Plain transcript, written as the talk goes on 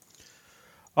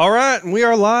All right, and we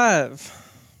are live.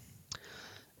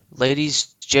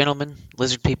 Ladies, gentlemen,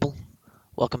 lizard people,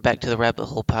 welcome back to the Rabbit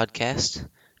Hole Podcast,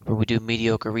 where we do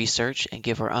mediocre research and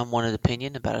give our unwanted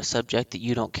opinion about a subject that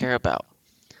you don't care about.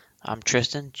 I'm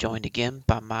Tristan, joined again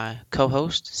by my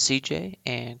co-host CJ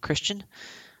and Christian.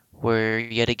 We're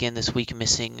yet again this week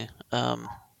missing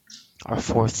our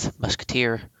fourth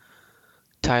musketeer,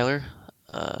 Tyler.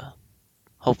 Uh,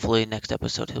 Hopefully next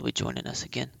episode he'll be joining us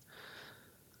again.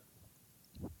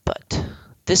 But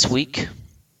this week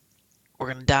we're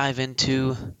going to dive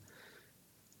into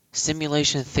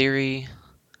simulation theory,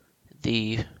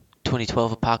 the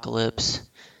 2012 apocalypse,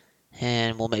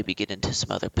 and we'll maybe get into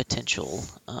some other potential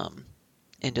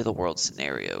end of the world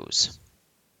scenarios.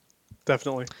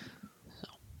 Definitely.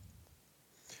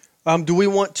 Do we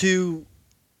want to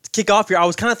kick off here? I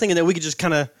was kind of thinking that we could just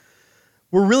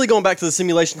we're really going back to the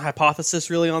simulation hypothesis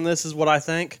really on this is what I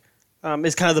think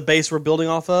is kind of the base we're building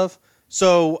off of.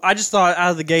 So I just thought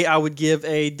out of the gate I would give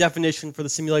a definition for the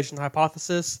simulation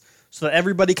hypothesis so that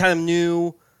everybody kind of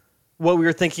knew what we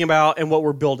were thinking about and what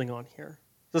we're building on here.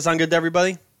 Does that sound good to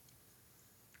everybody?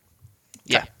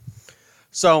 Yeah. Okay.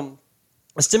 So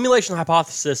a simulation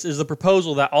hypothesis is the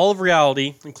proposal that all of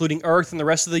reality, including Earth and the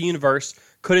rest of the universe,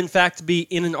 could in fact be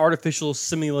in an artificial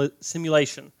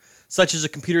simulation, such as a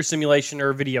computer simulation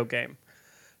or a video game.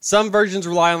 Some versions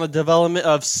rely on the development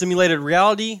of simulated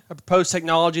reality, a proposed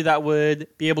technology that would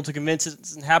be able to convince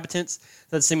its inhabitants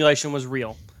that the simulation was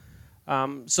real.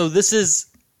 So this is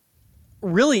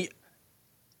really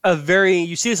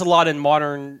you see this a lot in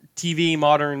modern TV,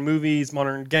 modern movies,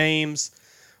 modern games,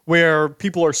 where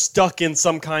people are stuck in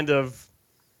some kind of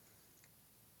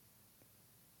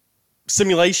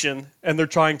simulation and they're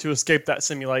trying to escape that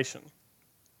simulation.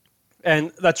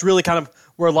 And that's really kind of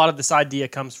where a lot of this idea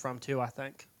comes from too, I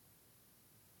think.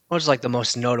 Which is like the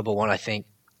most notable one, I think,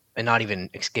 and not even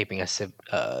escaping a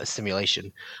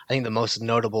simulation. I think the most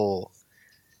notable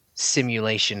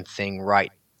simulation thing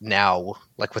right now,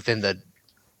 like within the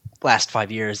last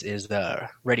 5 years, is the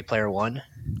Ready Player One.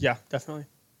 Yeah, definitely.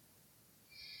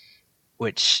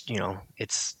 Which,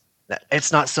 it's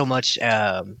not so much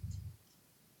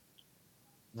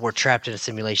we're trapped in a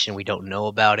simulation, we don't know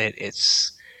about it.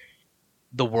 It's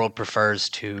the world prefers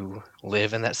to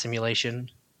live in that simulation.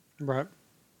 Right.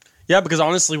 Yeah, because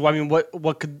honestly, I mean,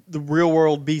 what could the real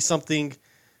world be something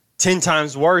 10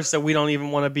 times worse that we don't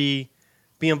even want to be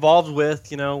involved with?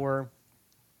 We're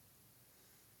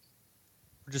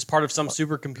just part of some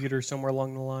supercomputer somewhere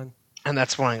along the line. And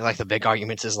that's one of like the big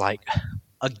arguments is like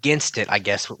against it, I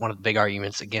guess one of the big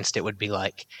arguments against it would be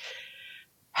like,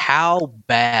 how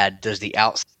bad does the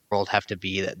outside world have to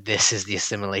be that this is the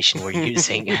assimilation we're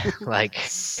using? Like,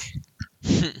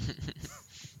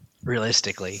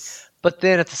 realistically. But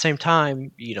then at the same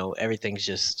time, everything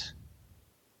seems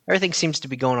to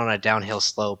be going on a downhill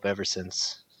slope ever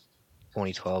since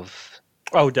 2012.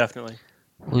 Oh, definitely.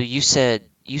 Well, you said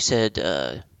you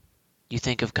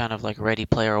think of kind of like Ready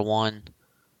Player One.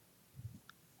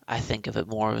 I think of it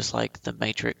more as like the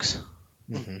Matrix.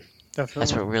 Mm-hmm. Definitely.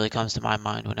 That's what really comes to my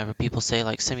mind whenever people say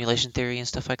like simulation theory and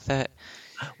stuff like that.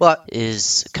 Well,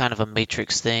 is kind of a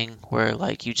Matrix thing where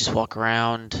like you just walk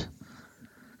around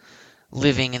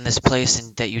living in this place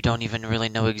and that you don't even really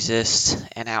know exists,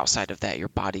 and outside of that your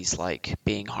body's like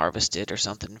being harvested or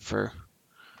something for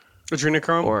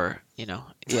adrenochrome, or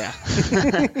yeah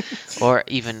or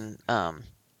even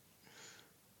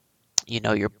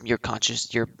your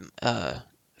conscious your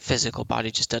physical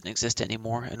body just doesn't exist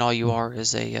anymore, and all you are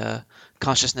is a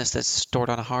consciousness that's stored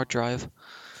on a hard drive.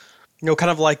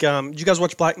 Kind of like did you guys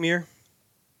watch Black Mirror?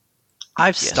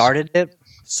 I've Yes. started it.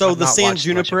 So I've the not San watched much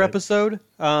Juniper of it. episode,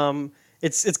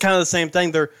 it's kind of the same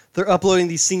thing. They're uploading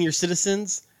these senior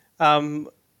citizens. When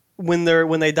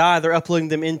they die, they're uploading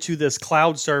them into this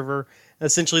cloud server. And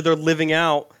essentially, they're living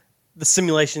out the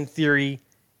simulation theory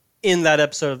in that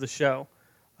episode of the show.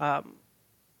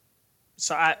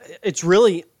 It's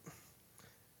really,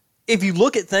 if you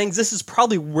look at things, this is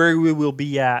probably where we will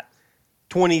be at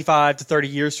 25 to 30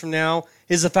 years from now,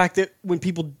 is the fact that when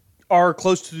people are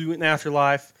close to an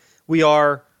afterlife, we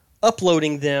are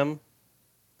uploading them.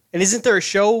 And isn't there a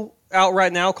show out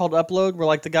right now called Upload where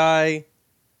like the guy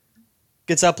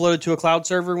gets uploaded to a cloud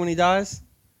server when he dies?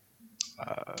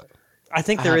 I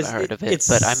think there I is. haven't heard of it,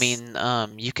 but I mean,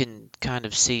 you can kind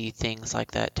of see things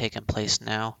like that taking place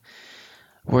now.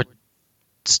 We're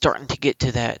starting to get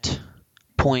to that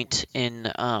point in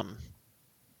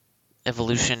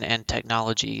evolution and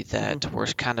technology that we're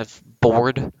kind of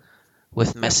bored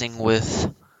with messing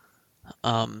with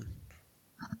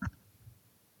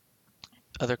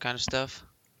other kind of stuff.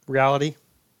 reality.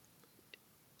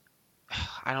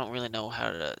 I don't really know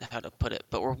how to put it,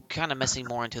 but we're kind of messing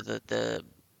more into the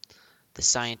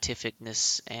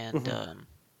scientificness and Mhm. of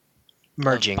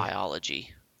Merging.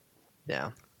 biology.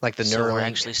 Yeah. Like the So we're Neuralink.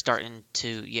 actually starting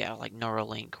to, yeah, like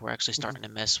Neuralink, we're actually Mhm. starting to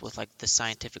mess with like the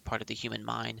scientific part of the human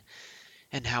mind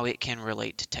and how it can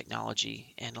relate to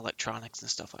technology and electronics and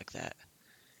stuff like that.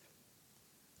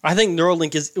 I think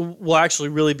Neuralink will actually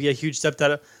really be a huge step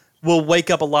that will wake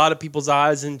up a lot of people's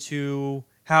eyes into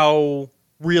how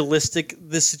realistic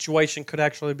this situation could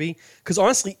actually be. Because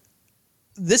honestly,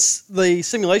 the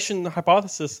simulation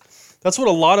hypothesis, that's what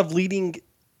a lot of leading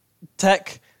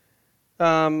tech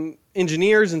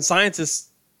engineers and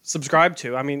scientists subscribe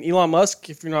to. I mean, Elon Musk,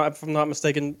 if I'm not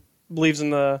mistaken, believes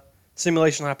in the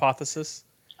simulation hypothesis.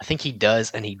 I think he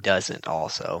does and he doesn't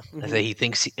also. Hmm. I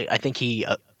think he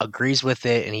agrees with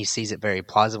it and he sees it very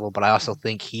plausible, but I also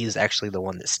think he's actually the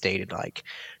one that stated like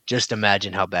just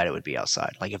imagine how bad it would be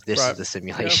outside. Like if this is Right. the Yeah.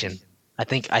 simulation. I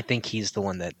think he's the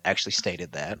one that actually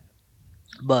stated that.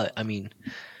 But I mean,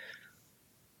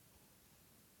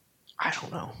 I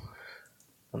don't know.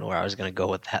 I don't know where I was going to go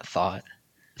with that thought.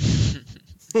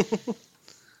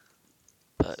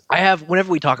 But I have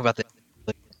whenever we talk about this,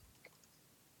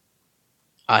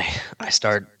 I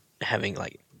start having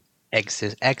like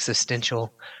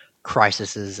existential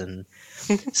crises and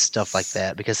stuff like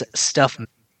that because stuff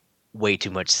makes way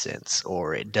too much sense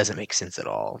or it doesn't make sense at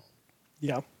all.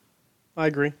 Yeah, I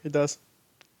agree. It does.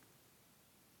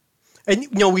 And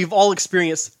we've all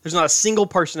experienced. There's not a single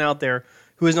person out there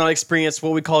who has not experienced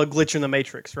what we call a glitch in the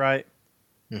matrix, right?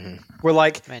 Hmm. We're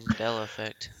like Mandela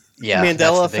effect. Yeah, that's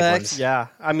Mandela the big effect. ones. Yeah,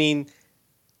 I mean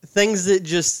things that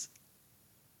just.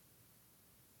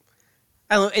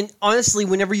 I don't know, and honestly,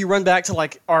 whenever you run back to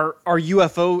like our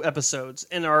UFO episodes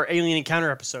and our alien encounter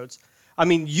episodes, I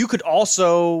mean, you could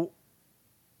also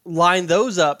line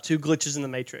those up to glitches in the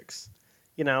matrix.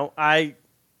 I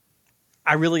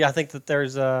think that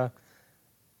there's a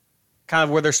kind of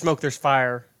where there's smoke, there's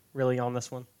fire. Really on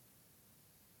this one.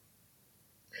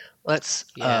 Let's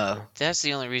Yeah, that's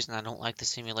the only reason I don't like the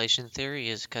simulation theory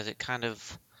is because it kind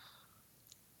of,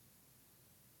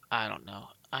 I don't know.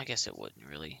 I guess it wouldn't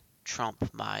really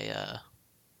trump my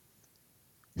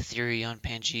theory on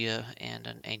Pangea and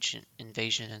an ancient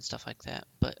invasion and stuff like that.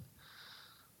 But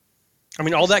I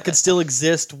mean, I all guess that could still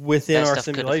exist within that our stuff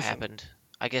could have simulation. happened.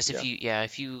 I guess Yeah.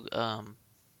 if you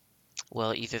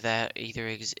well, it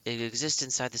exists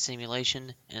inside the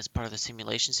simulation and it's part of the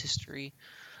simulation's history,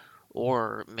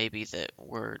 or maybe that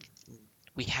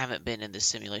we haven't been in this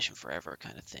simulation forever,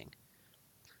 kind of thing.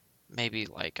 Maybe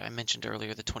like I mentioned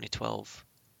earlier, the 2012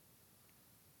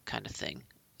 kind of thing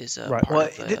is a Right. part well,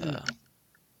 of it didn't,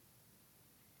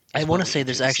 I is want when to we say enter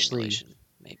there's the actually simulation.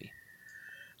 Maybe.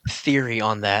 theory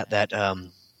on that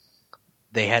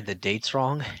they had the dates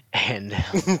wrong and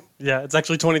Yeah, it's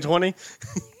actually 2020.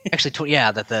 actually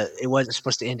yeah that the it wasn't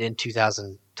supposed to end in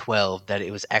 2012 that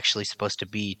it was actually supposed to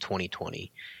be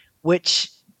 2020,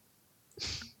 which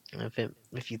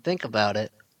if you think about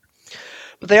it,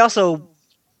 but they also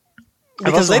I've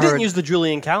Because also they didn't heard use the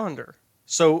Julian calendar.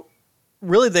 So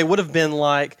really they would have been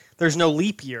like there's no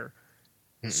leap year.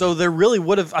 So mm-mm. there really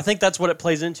would have I think that's what it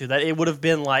plays into. That it would have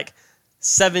been like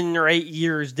 7 or 8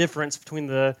 years difference between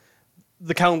the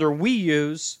calendar we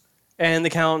use and the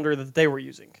calendar that they were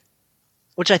using.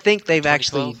 which I think In they've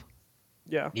actually 2012?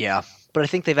 Yeah. yeah, but I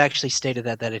think they've actually stated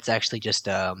that it's actually just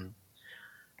a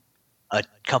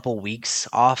couple weeks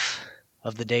off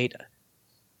of the date.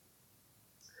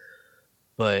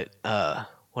 But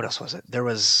what else was it? There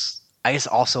was, I guess,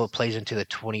 also it plays into the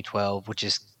 2012, which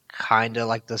is kind of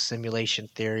like the simulation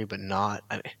theory, but not.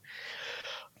 I mean,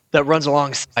 that runs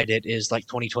alongside it is like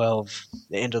 2012,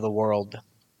 the end of the world.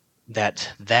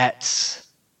 That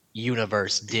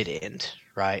universe did end,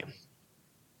 right?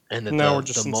 And that Now we're the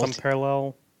just in some multi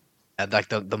parallel. like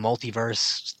the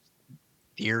multiverse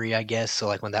theory, I guess. So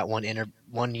like when that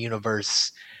one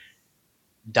universe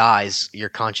dies, your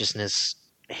consciousness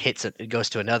it goes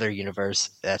to another universe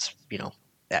that's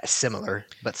that's similar,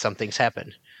 but something's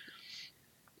happened.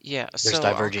 Yeah, There's so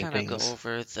I'll diverging kind of go things.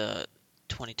 over the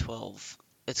 2012.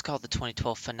 It's called the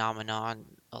 2012 phenomenon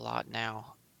a lot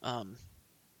now.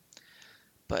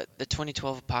 But the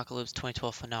 2012 apocalypse,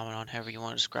 2012 phenomenon, however you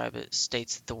want to describe it,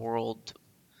 states that the world,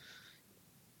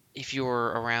 if you were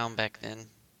around back then,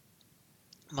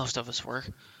 most of us were,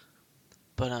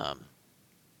 but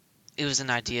it was an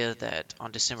idea that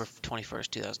on December 21st,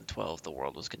 2012, the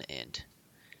world was going to end.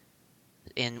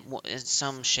 In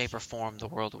some shape or form, the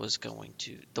world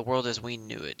as we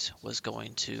knew it was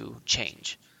going to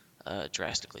change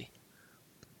drastically.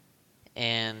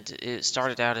 And it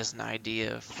started out as an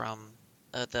idea from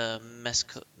the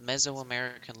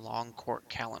Mesoamerican Long Court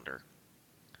Calendar,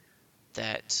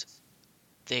 that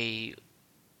they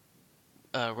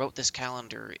wrote this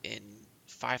calendar in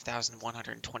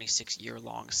 5,126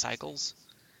 year-long cycles,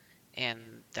 and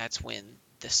that's when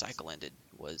this cycle ended,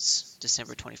 was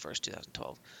December 21st,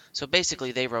 2012. So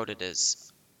basically, they wrote it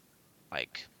as,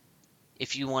 like,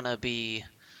 if you want to be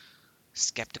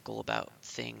skeptical about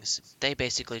things, they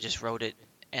basically just wrote it,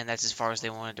 and that's as far as they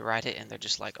wanted to write it, and they're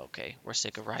just like, okay, we're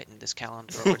sick of writing this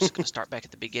calendar, we're just going to start back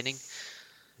at the beginning,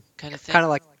 kind of thing. Kind of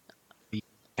like the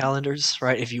calendars,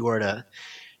 right? If you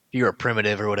were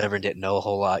primitive or whatever and didn't know a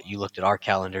whole lot, you looked at our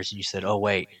calendars and you said, "Oh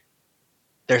wait,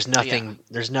 there's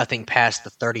nothing past the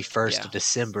 31st Yeah. of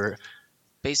December."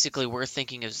 Basically, we're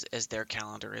thinking as their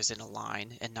calendar is in a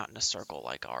line and not in a circle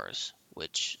like ours,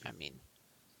 which, I mean,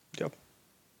 Yep.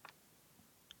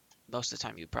 most of the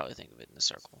time you'd probably think of it in a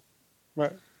circle.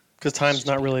 Right. Because time's just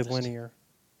not be really honest. linear.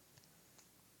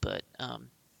 But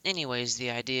anyways,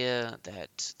 the idea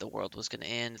that the world was going to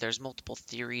end, there's multiple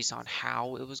theories on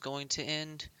how it was going to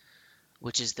end,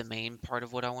 which is the main part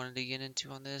of what I wanted to get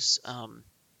into on this. A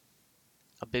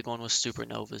big one was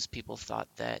supernovas. People thought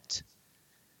that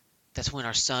that's when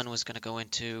our sun was going to go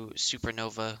into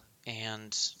supernova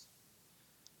and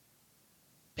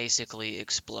basically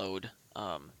explode.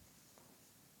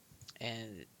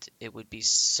 And it would be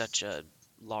such a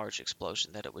large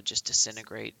explosion that it would just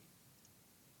disintegrate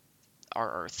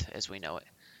our Earth as we know it.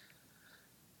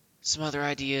 Some other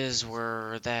ideas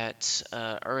were that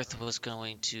Earth was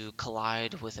going to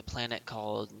collide with a planet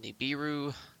called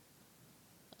Nibiru.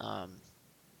 And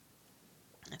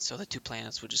so the two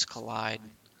planets would just collide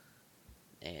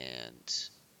and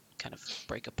kind of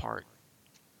break apart.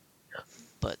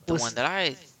 But the one that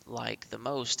I like the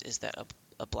most is that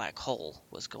a black hole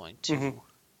was going to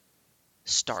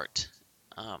start,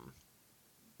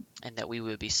 and that we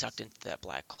would be sucked into that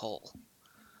black hole.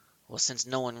 Well, since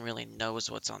no one really knows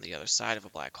what's on the other side of a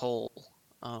black hole,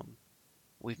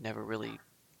 we've never really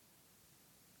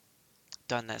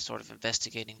done that sort of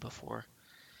investigating before.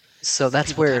 So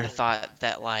that's People where kind of thought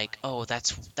that, like, oh,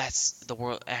 that's the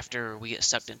world. After we get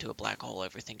sucked into a black hole,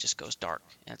 everything just goes dark,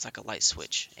 and it's like a light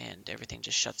switch, and everything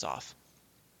just shuts off.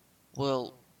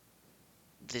 Well,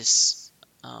 this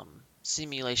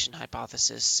simulation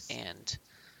hypothesis and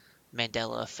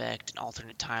Mandela effect and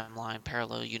alternate timeline,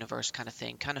 parallel universe kind of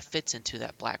thing kind of fits into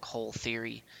that black hole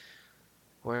theory.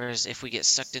 Whereas if we get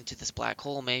sucked into this black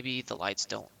hole, maybe the lights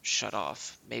don't shut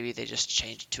off. Maybe they just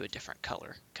change to a different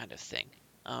color kind of thing.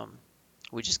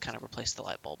 We just kind of replace the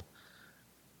light bulb.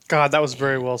 God, that was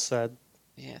very well said.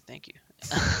 Yeah, thank you.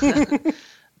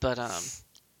 But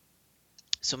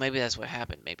so maybe that's what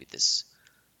happened. Maybe this,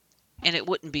 and it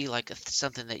wouldn't be like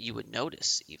something that you would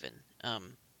notice even.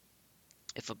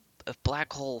 If a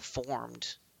black hole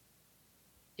formed,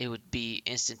 it would be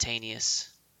instantaneous,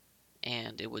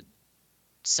 and it would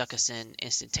suck us in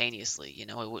instantaneously. You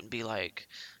know, it wouldn't be like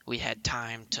we had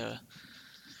time to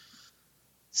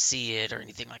see it or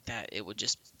anything like that. It would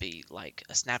just be like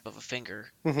a snap of a finger,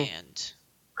 and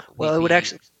well, it we'd would be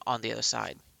actually. on the other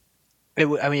side. I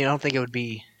mean, I don't think it would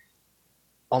be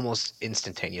almost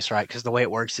instantaneous, right? Because the way it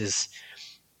works is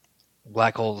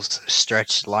black holes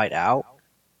stretch light out,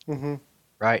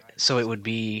 right? So it would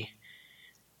be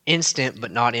instant,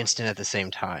 but not instant at the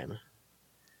same time,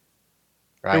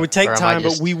 right? It would take Or am I time, but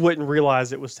just- we wouldn't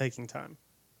realize it was taking time.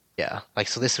 yeah, like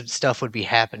so stuff would be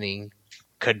happening.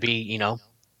 Could be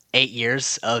 8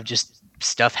 years of just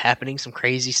stuff happening, some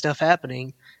crazy stuff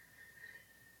happening,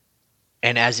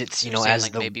 and as it's You're saying as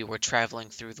like the maybe we're traveling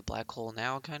through the black hole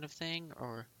now, kind of thing,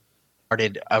 or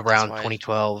started that's around why-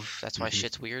 2012. that's why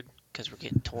shit's weird because we're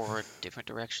getting toward different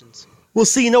directions. Well,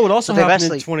 see, you know what also So they've happened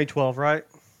in actually- 2012, right?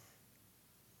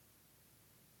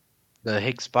 The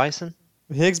Higgs boson,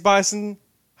 The Higgs Boson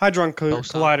Hadron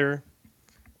Boson. Collider.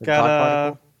 the Got God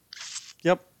particle.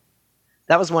 Yep,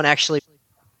 That was one actually.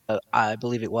 I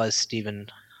believe it was Stephen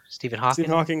Hawking.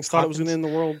 Stephen Hawking thought it was going to end the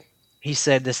world. He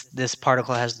said this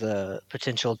particle has the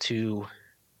potential to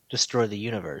destroy the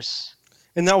universe.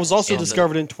 And that was also And-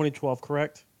 discovered in 2012,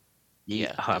 correct?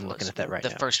 Yeah, I'm it looking was. at that right the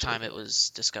now. The first time it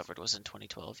was discovered was in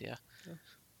 2012. Yeah.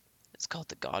 It's called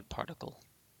the God particle.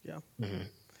 Mhm.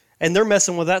 And they're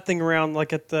messing with that thing around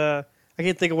like at the, I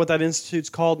can't think of what that institute's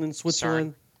called in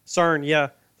Switzerland. CERN, yeah.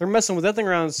 They're messing with that thing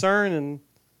around in CERN, and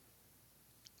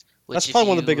Which, That's if probably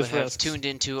one of the you biggest have risks. tuned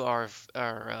into our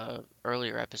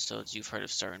earlier episodes, you've heard of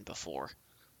CERN before.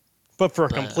 but for a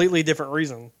But- completely different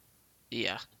reason.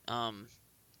 Yeah.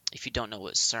 If you don't know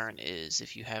what CERN is,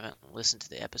 if you haven't listened to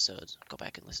the episodes, go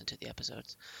back and listen to the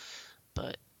episodes.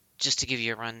 But just to give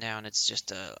you a rundown, it's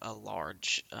just a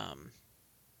large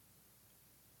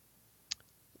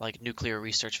like nuclear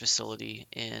research facility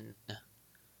in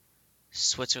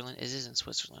Switzerland. It is in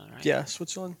Switzerland, right? Yeah,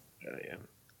 Switzerland. Yeah.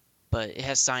 But it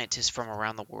has scientists from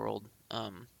around the world.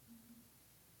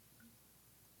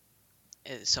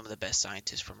 Some of the best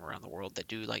scientists from around the world that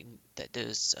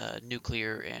does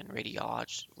nuclear and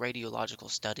radiological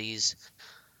studies.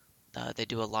 They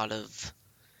do a lot of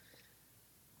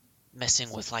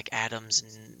messing with like atoms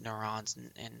and neurons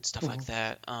and stuff like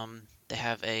that. They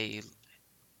have a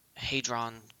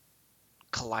hadron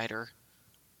collider,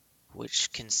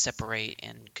 which can separate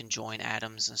and can join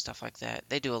atoms and stuff like that.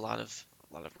 They do a lot of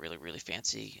really really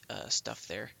fancy stuff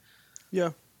there.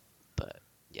 Yeah. But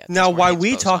yeah. Now, why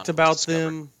we boson talked was about discovered.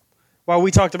 them, why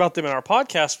we talked about them in our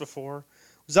podcast before,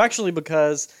 was actually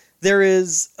because there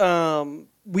is.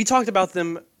 We talked about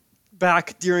them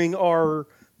back during our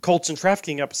cults and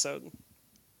trafficking episode,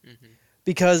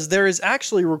 because there is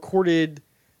actually recorded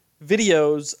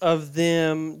videos of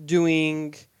them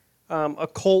doing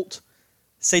occult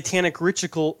satanic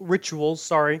rituals.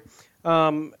 Sorry,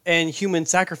 and human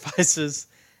sacrifices,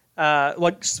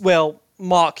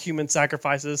 mock human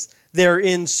sacrifices. They're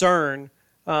in CERN.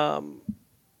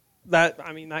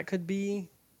 That could be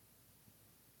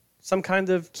some kind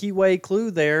of keyway clue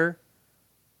there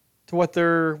to what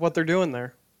they're doing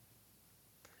there.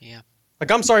 Yeah.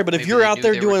 Like, I'm sorry, but if Maybe you're they out knew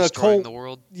there they were doing destroying occult, the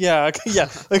world. yeah. Like,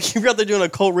 if you're out there doing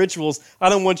occult rituals, I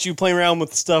don't want you playing around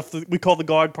with stuff that we call the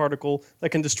God particle that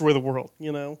can destroy the world.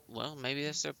 You know. Well, maybe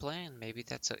that's their plan. Maybe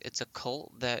it's a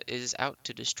cult that is out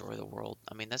to destroy the world.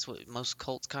 I mean, that's what most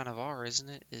cults kind of are, isn't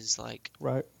it? Is like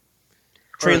Right. they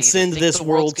either Transcend think this the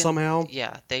world's world gonna- somehow.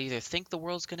 Yeah, they either think the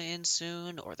world's going to end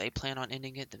soon, or they plan on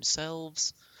ending it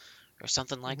themselves, or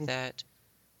something like that.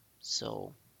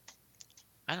 So,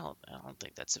 I don't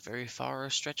think that's a very far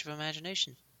stretch of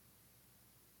imagination.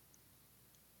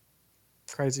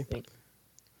 Crazy. They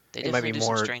It might definitely be do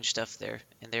some more- strange stuff there,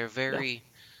 and they're very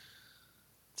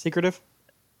Secretive.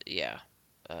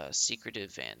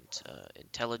 secretive and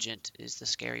intelligent is the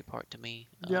scary part to me.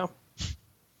 Yeah.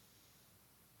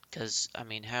 Because, I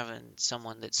mean, having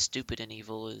someone that's stupid and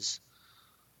evil is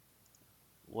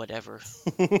whatever.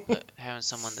 But having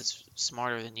someone that's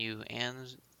smarter than you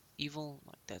and evil,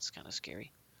 like, that's kind of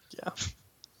scary. Yeah.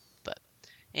 But,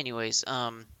 anyways,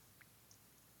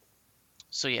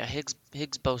 so yeah,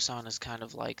 Higgs boson is kind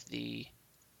of like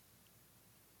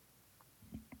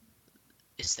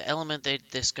it's the element they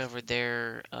discovered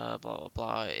there, blah, blah,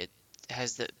 blah. It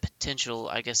has the potential,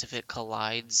 I guess, if it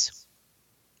collides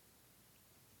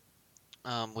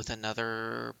with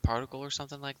another particle or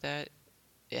something like that,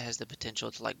 it has the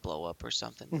potential to like blow up or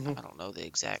something. I don't know the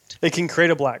exact. It can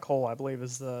create a black hole, I believe,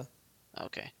 is the.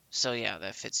 Okay, so yeah,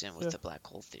 that fits in with Yeah. the black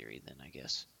hole theory then, I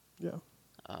guess. Yeah.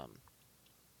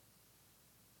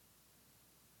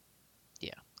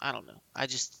 Yeah, I don't know. I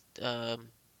just but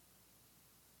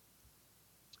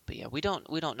yeah, we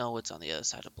don't know what's on the other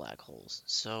side of black holes.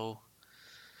 So,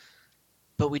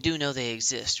 but we do know they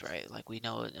exist, right? Like we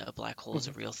know a black hole is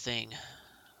a real thing.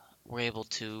 We're able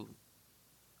to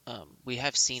we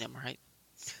have seen them, right?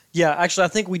 Yeah, actually, I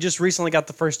think we just recently got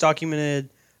the first documented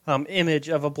image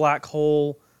of a black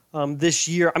hole this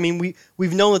year. I mean,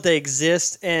 we've known that they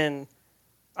exist, and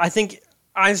I think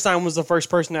Einstein was the first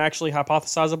person to actually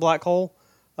hypothesize a black hole.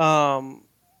 And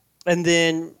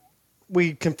then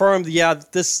we confirmed,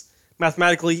 that this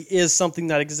mathematically is something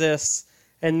that exists.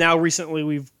 And now recently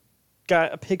we've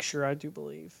got a picture, I do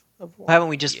believe, of one. Haven't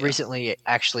we just Yeah. recently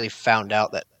actually found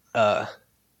out that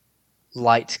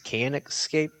light can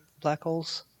escape black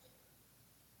holes?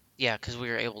 Yeah, because we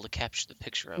were able to capture the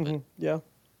picture of it. Yeah.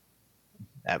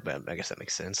 I guess that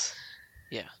makes sense.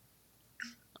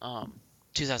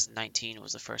 2019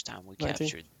 was the first time we 19?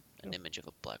 captured an image of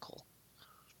a black hole.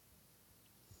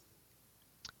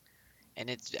 And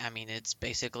it's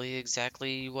basically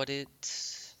exactly what it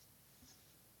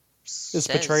It's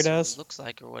portrayed as? looks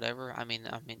like, or whatever. I mean,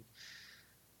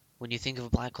 when you think of a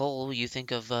black hole, you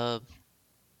think of a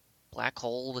black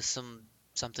hole with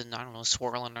something, I don't know,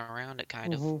 swirling around it,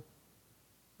 kind of,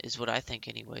 is what I think,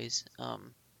 anyways.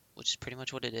 Which is pretty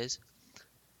much what it is.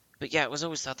 But yeah, it was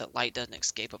always thought that light doesn't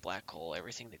escape a black hole.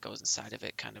 Everything that goes inside of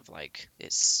it kind of like it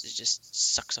just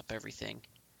sucks up everything.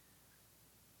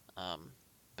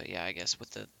 But yeah, I guess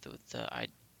with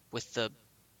the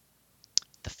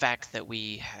fact that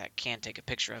we can take a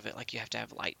picture of it, like you have to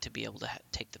have light to be able to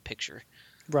take the picture.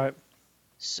 Right.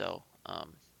 So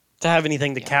To have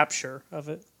anything to Yeah. capture of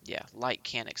it. yeah, light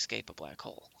can't escape a black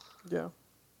hole. Yeah.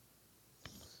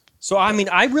 So, I mean,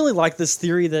 I really like this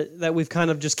theory that we've kind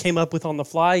of just came up with on the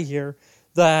fly here,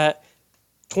 that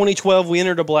 2012 we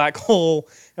entered a black hole,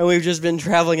 and we've just been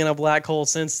traveling in a black hole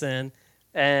since then.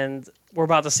 And we're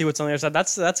about to see what's on the other side.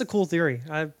 That's a cool theory.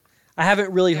 I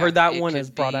haven't really heard that one as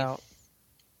brought out.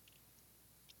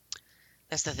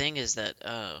 That's the thing is that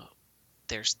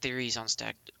there's theories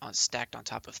stacked on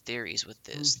top of theories with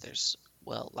this. There's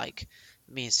like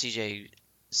me and CJ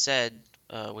said,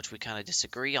 which we kind of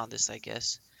disagree on this, I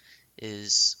guess,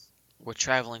 is we're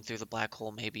traveling through the black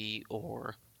hole maybe,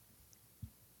 or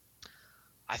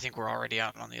I think we're already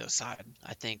out on the other side.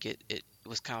 I think it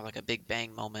was kind of like a Big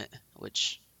Bang moment,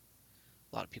 which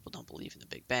a lot of people don't believe in the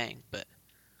Big Bang, but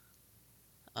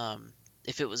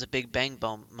if it was a Big Bang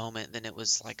moment, then it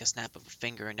was like a snap of a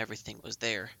finger and everything was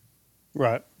there.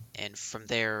 Right. And from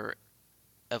there,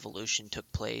 evolution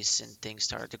took place and things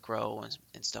started to grow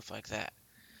and stuff like that.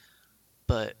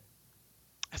 But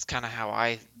that's kind of how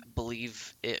I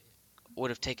believe it would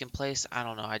have taken place. I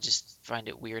don't know. I just find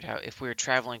it weird how if we were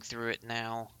traveling through it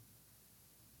now,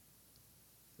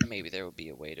 maybe there would be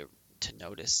a way to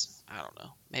notice. I don't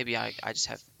know. Maybe I just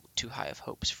have too high of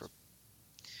hopes for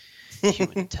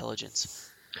human intelligence.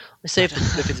 Let's say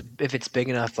if it's big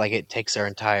enough, like it takes our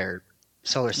entire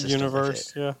solar system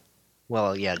universe, with it. yeah.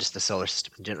 Well, yeah, just the solar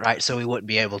system, right? So we wouldn't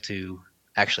be able to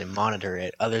actually monitor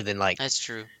it, other than like That's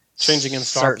true. Changing in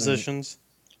star positions.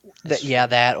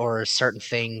 That or certain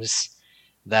things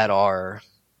that are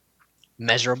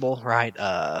measurable, right?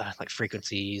 Like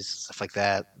frequencies, stuff like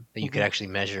that you could actually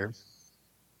measure.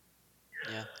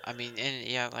 Yeah, I mean, and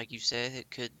yeah, like you said, it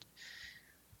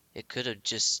could have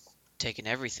just taken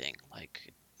everything.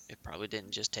 Like, it probably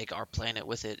didn't just take our planet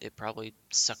with it. It probably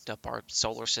sucked up our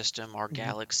solar system, our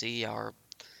galaxy, our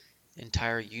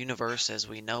entire universe as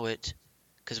we know it.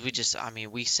 Because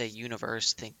we say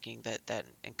universe thinking that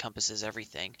encompasses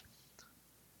everything.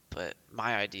 But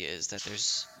my idea is that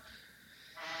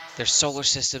there's solar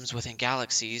systems within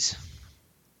galaxies,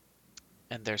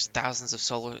 and there's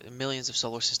millions of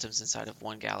solar systems inside of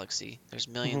one galaxy. There's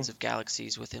millions of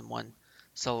galaxies within one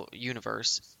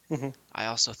universe. I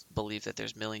also believe that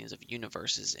there's millions of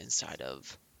universes inside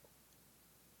of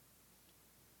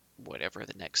whatever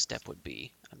the next step would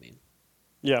be. I mean,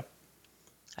 yeah,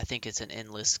 I think it's an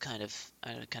endless kind of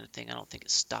thing. I don't think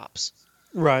it stops.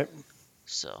 Right.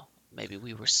 So maybe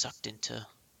we were sucked into,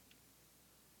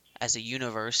 as a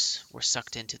universe, we're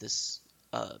sucked into this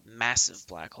massive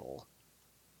black hole.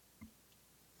 Yeah,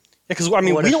 because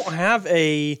we don't have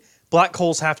black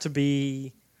holes have to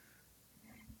be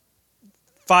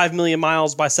 5 million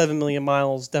miles by 7 million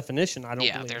miles definition. I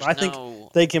don't believe. I think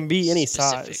they can be any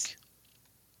size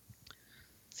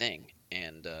thing,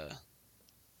 and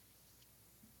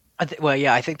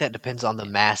I think that depends on the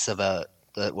mass of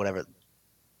whatever.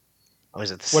 What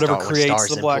is it? Whatever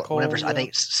creates the black hole. I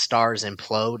think stars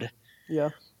implode. Yeah.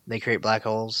 They create black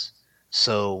holes.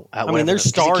 So there's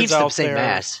stars it keeps out the same there.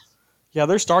 Mass. Yeah,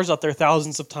 there's stars out there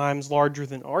thousands of times larger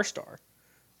than our star.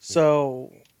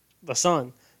 So the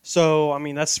sun. So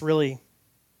that's really.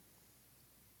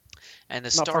 And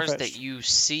the stars that you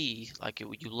see, like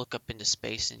you look up into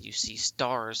space and you see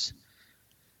stars,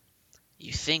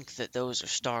 you think that those are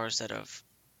stars that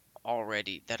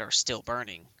are still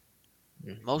burning.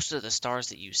 Mm-hmm. Most of the stars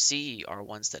that you see are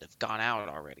ones that have gone out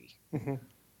already. Mm-hmm.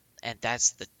 And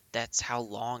that's how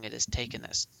long it has taken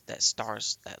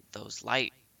those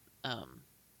light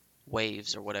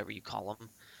waves or whatever you call them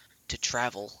to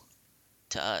travel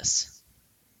to us.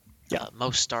 Yeah.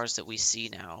 Most stars that we see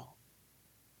now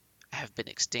have been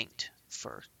extinct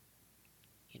for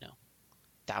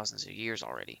thousands of years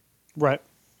already. Right.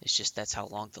 It's just that's how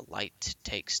long the light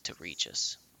takes to reach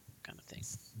us, kind of thing.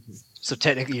 So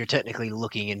you're technically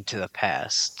looking into the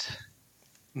past.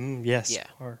 Yes. Yeah.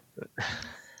 Or...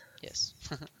 Yes.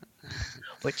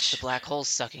 Which the black hole's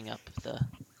sucking up the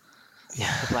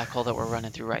black hole that we're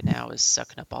running through right now is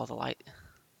sucking up all the light.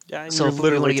 Yeah. And so if we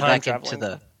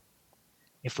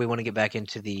want to get back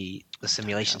into the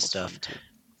simulation stuff,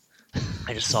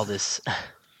 I just saw this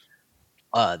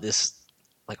this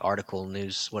like article,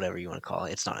 news, whatever you want to call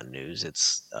it. It's not a news.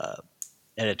 It's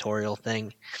editorial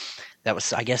thing. That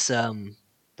was, I guess, the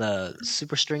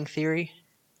superstring theory.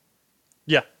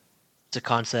 Yeah. It's a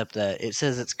concept that it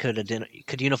says it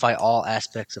could unify all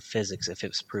aspects of physics if it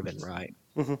was proven right.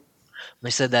 Mm-hmm. They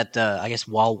said that, I guess,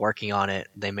 while working on it,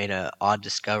 they made an odd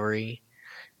discovery.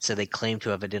 So they claim to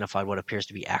have identified what appears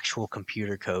to be actual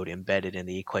computer code embedded in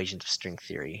the equations of string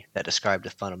theory that describe the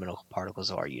fundamental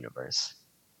particles of our universe.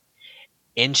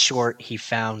 In short, he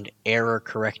found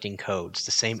error-correcting codes,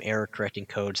 the same error-correcting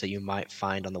codes that you might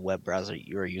find on the web browser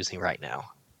you are using right now.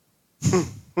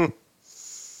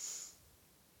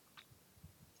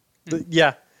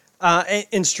 Yeah.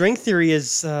 And string theory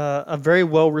is a very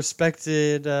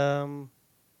well-respected but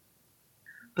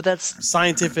that's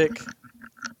scientific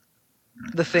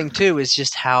the thing too is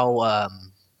just how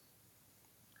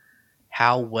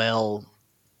well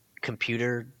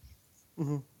computer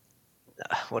Hmm.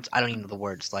 I don't even know the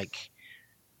words, like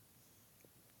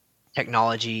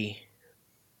technology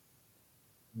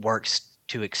works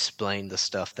to explain the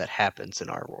stuff that happens in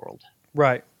our world.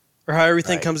 Right. Or how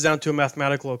everything Right. comes down to a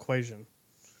mathematical equation.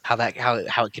 How it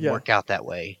can Yeah. work out that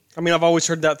way. I mean, I've always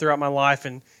heard that throughout my life,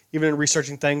 and even in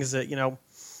researching things that,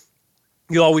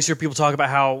 you always hear people talk about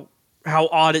how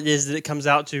odd it is that it comes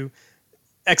out to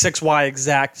XXY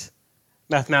exact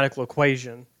mathematical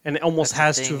equation, and it almost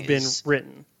That's the has to thing have been is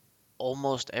written.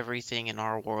 almost everything in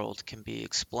our world can be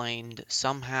explained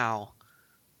somehow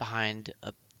behind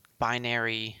a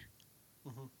binary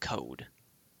Mhm. code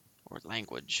or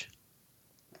language.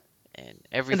 And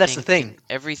And that's the thing.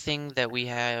 everything that we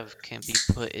have can be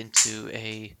put into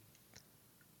a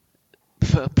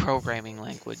programming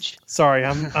language. Sorry,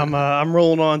 I'm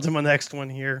rolling on to my next one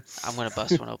here. I'm gonna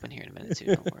bust one open here in a minute too.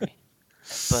 Don't worry.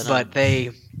 But But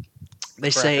they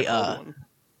Crap, say I pulled one.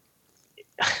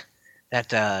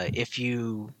 that if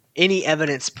you any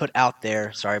evidence put out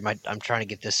there, sorry, I'm trying to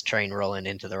get this train rolling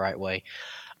into the right way.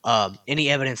 Any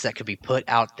evidence that could be put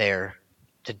out there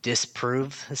to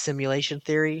disprove the simulation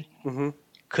theory Hmm.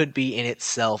 could be in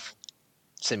itself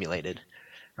simulated,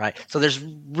 right? So there's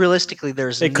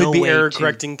It could no be way error to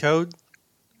correcting code.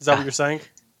 Is that what you're saying?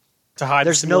 To hide the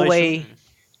there's no simulation? way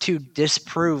to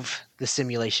disprove the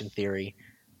simulation theory.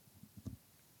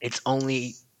 It's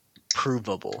only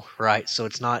provable, right? So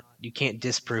it's not you can't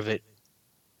disprove it,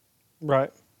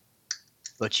 Right.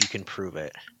 but you can prove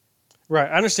it. Right.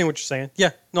 I understand what you're saying.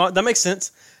 Yeah. No, that makes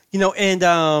sense. And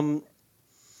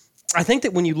I think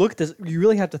that when you look at this, you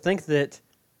really have to think that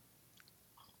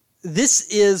this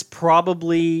is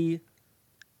probably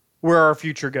where our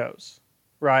future goes,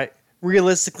 right?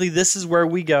 Realistically, this is where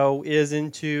we go is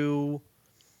into,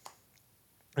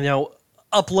 you know,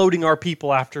 uploading our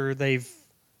people after they've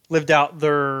lived out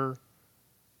their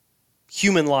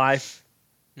human life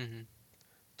mhm.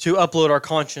 to upload our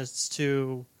conscience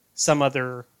to some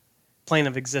other plane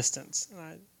of existence.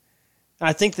 And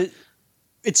I think that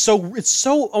it's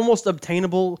so almost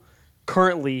obtainable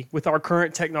currently with our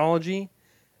current technology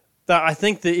that I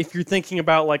think that if you're thinking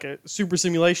about like a super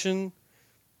simulation,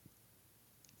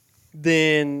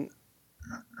 then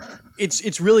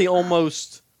it's really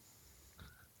almost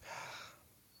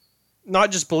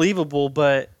not just believable,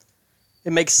 but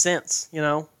it makes sense,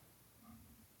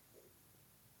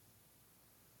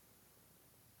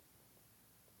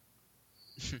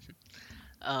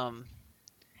 Um,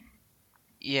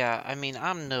 yeah, I mean,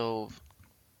 I'm no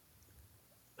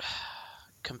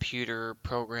computer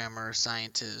programmer,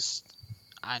 scientist.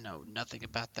 I know nothing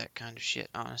about that kind of shit,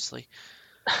 honestly.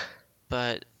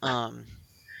 But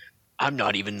I'm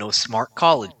not even no smart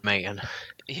college man.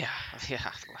 yeah,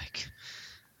 yeah, like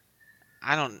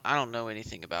I don't know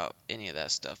anything about any of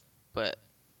that stuff, but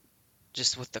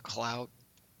just with the cloud,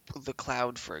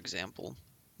 for example,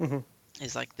 hmm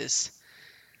is like this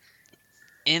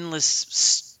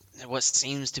endless, what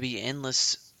seems to be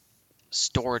endless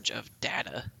storage of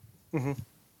data hmm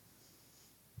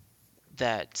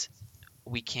that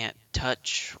we can't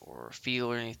touch or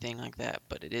feel or anything like that,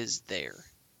 but it is there.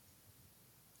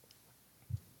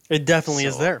 It definitely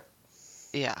is So there.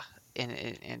 yeah,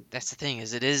 and that's the thing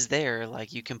is it is there.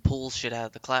 Like you can pull shit out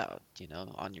of the cloud,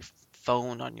 on your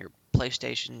phone, on your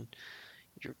PlayStation,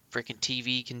 your freaking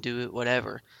TV can do it,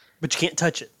 whatever. But you can't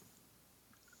touch it.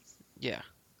 Yeah,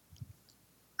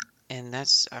 and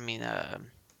that's I mean,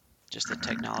 just the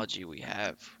technology we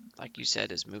have, like you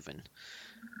said, is moving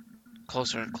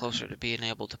closer and closer to being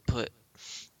able to put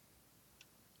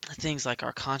things like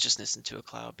our consciousness into a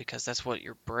cloud because that's what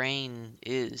your brain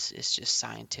is. It's just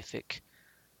scientific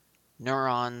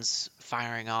neurons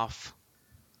firing off,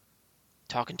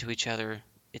 talking to each other.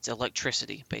 It's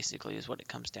electricity, basically, is what it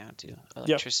comes down to. Yep.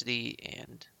 Electricity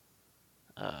and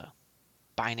uh,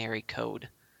 binary code,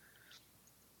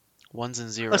 ones and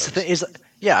That's the thing zeros.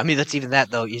 yeah, I mean that's even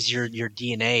that though is your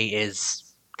DNA is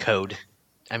code.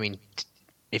 I mean,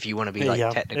 if you want to be like Yeah,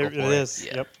 technical it for it, is.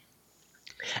 Yeah. Yep.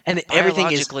 and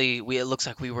everything is. Biologically, it looks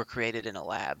like we were created in a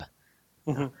lab.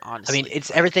 hmm I mean, Honestly, it's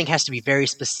like, everything has to be very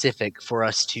specific for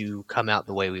us to come out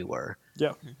the way we were.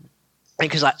 Yeah. mhm.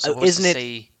 Because So what's to isn't it?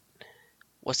 say?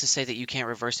 What's to say that you can't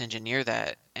reverse engineer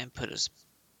that and put us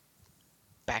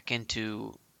back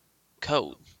into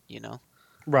code? You know.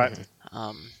 Right. Mhm.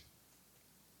 Um,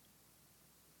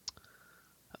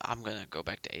 I'm gonna go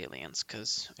back to aliens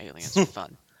because aliens are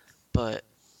fun. But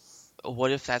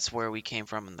what if that's where we came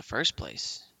from in the first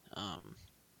place?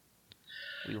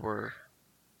 We were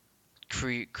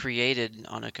created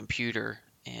on a computer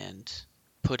and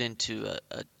put put into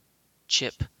a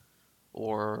chip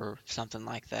or something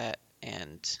like that,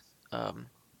 and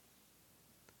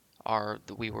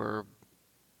we were,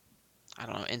 I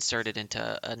don't know, inserted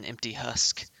into an empty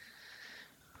husk,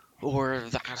 or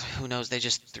who knows, they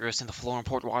just threw us in the floor and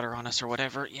poured water on us or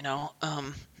whatever, you know.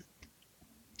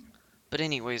 But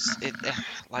anyways,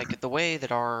 like the way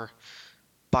that our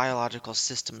biological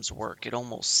systems work, it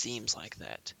almost seems like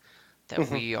that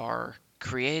we are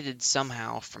created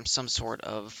somehow from some sort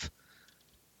of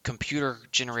computer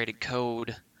generated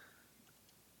code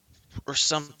or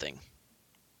something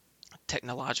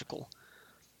technological.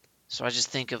 So I just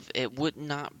think of it would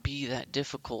not be that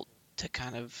difficult to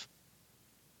kind of,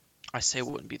 I say it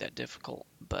wouldn't be that difficult,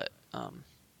 but I'm,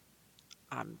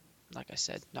 like I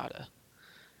said, not a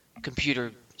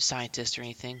computer scientist or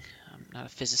anything. I'm not a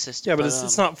physicist. Yeah, but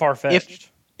it's not far-fetched.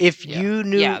 If you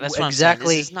knew that's what exactly, I'm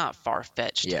saying. This is not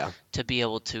far-fetched to be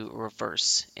able to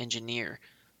reverse engineer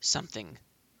something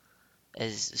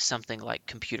as something like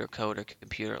computer code or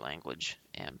computer language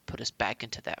and put us back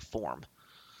into that form.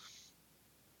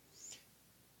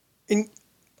 And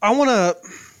I'm gonna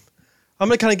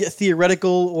kind of get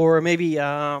theoretical, or maybe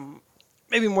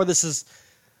more this is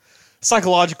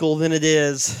psychological than it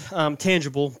is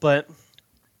tangible. But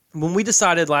when we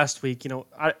decided last week,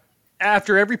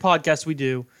 after every podcast we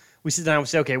do, we sit down and we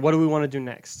say, okay, what do we want to do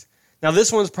next? Now,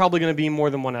 this one's probably going to be more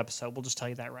than one episode. We'll just tell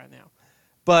you that right now.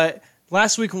 But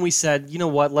last week when we said, you know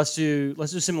what, let's do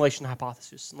simulation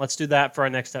hypothesis. Let's do that for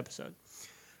our next episode.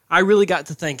 I really got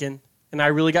to thinking, and I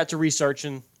really got to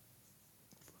researching,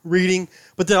 reading,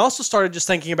 but then also started just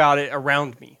thinking about it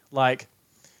around me. Like,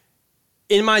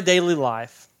 in my daily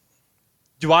life,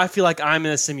 do I feel like I'm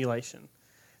in a simulation?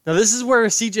 Now, this is where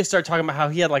CJ started talking about how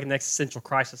he had like an existential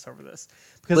crisis over this.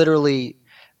 Because literally,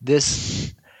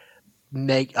 this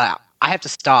I have to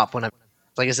stop when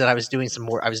like I said, I was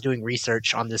doing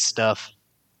research on this stuff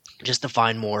just to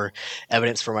find more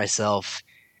evidence for myself,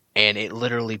 and it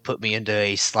literally put me into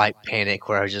a slight panic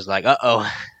where I was just like, uh-oh,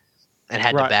 and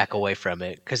had to back away from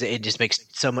it because it just makes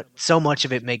so much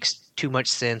of it makes too much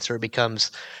sense, or it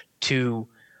becomes too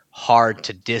hard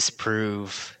to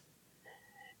disprove.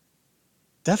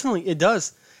 Definitely, it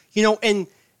does. And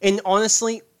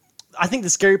honestly, I think the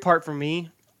scary part for me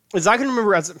is I can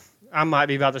remember I might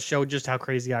be about to show just how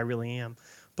crazy I really am,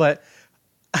 but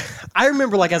I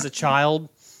remember like as a child,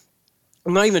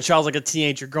 I'm not even a child, like a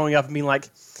teenager growing up and being like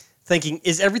thinking,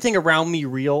 is everything around me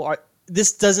real?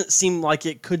 This doesn't seem like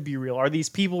it could be real. Are these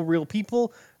people real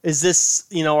people? Is this,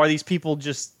 are these people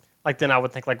just like, then I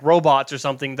would think like robots or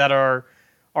something that are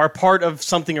part of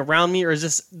something around me? Or do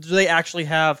they actually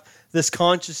have this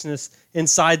consciousness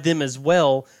inside them as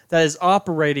well that is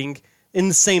operating in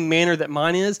the same manner that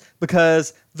mine is?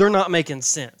 Because they're not making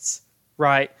sense,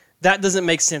 right? That doesn't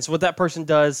make sense. What that person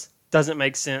does doesn't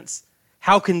make sense.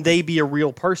 How can they be a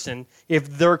real person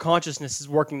if their consciousness is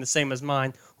working the same as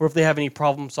mine, or if they have any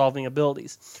problem-solving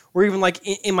abilities? Or even like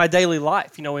in my daily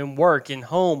life, in work, in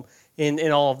home,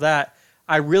 in all of that,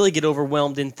 I really get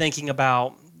overwhelmed in thinking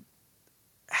about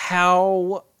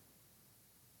how,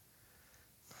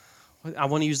 I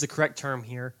want to use the correct term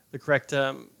here, the correct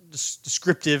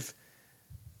descriptive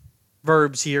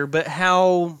verbs here, but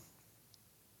how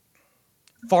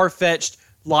far-fetched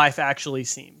life actually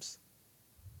seems.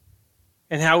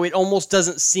 And how it almost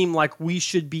doesn't seem like we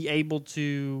should be able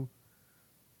to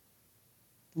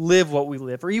live what we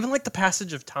live. Or even like the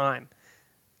passage of time.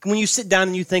 When you sit down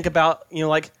and you think about,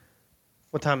 like,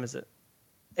 what time is it?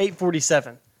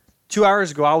 8:47. 2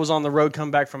 hours ago, I was on the road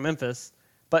coming back from Memphis,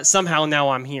 but somehow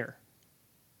now I'm here.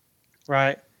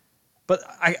 Right? But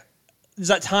is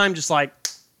that time just like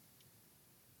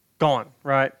gone,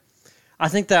 right? I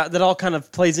think that all kind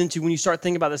of plays into when you start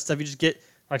thinking about this stuff, you just get,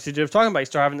 like CJ was talking about, you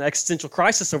start having an existential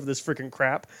crisis over this freaking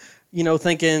crap,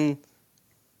 thinking,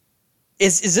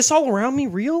 is this all around me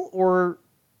real, or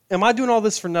am I doing all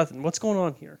this for nothing? What's going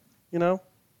on here,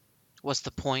 What's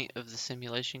the point of the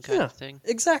simulation kind of thing?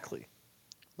 Exactly.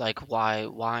 Like,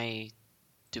 why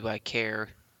do I care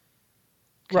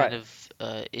right. of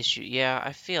issue. Yeah,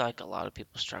 I feel like a lot of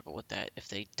people struggle with that if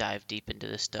they dive deep into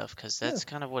this stuff, because that's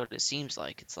kind of what it seems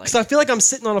like. It's like, because I feel like I'm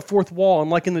sitting on a fourth wall. I'm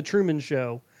like in the Truman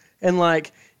Show, and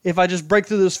like if I just break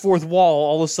through this fourth wall,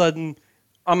 all of a sudden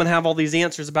I'm gonna have all these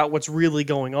answers about what's really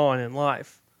going on in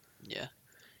life. Yeah,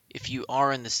 if you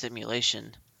are in the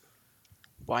simulation,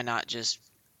 why not just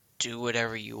do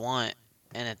whatever you want?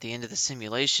 And at the end of the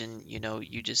simulation,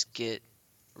 you just get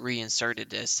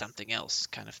reinserted as something else,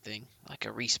 kind of thing, like a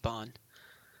respawn.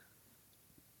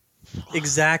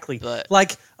 Exactly. But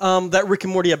like that Rick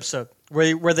and Morty episode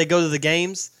where they go to the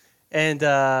games and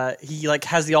he like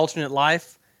has the alternate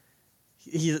life.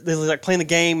 he's like playing the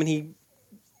game, and he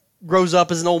grows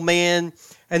up as an old man,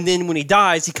 and then when he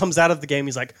dies, he comes out of the game.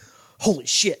 He's like, "Holy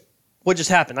shit, what just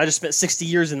happened? I just spent 60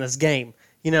 years in this game."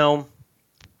 You know,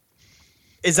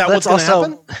 is that what's going to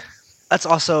happen? That's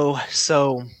also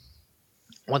so.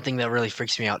 One thing that really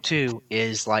freaks me out too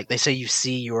is like they say you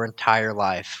see your entire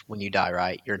life when you die,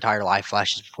 right? Your entire life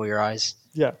flashes before your eyes.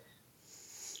 Yeah.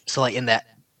 So like in that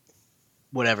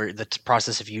whatever the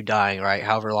process of you dying, right?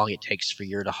 However long it takes for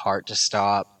your heart to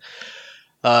stop,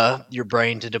 your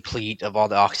brain to deplete of all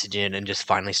the oxygen and just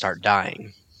finally start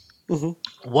dying.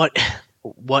 Mm-hmm.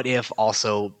 What if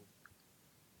also,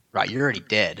 right? You're already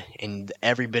dead, and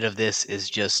every bit of this is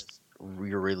just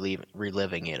you're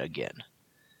reliving it again.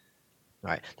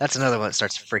 Right. That's another one that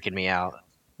starts freaking me out.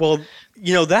 Well,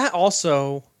 you know, that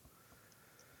also...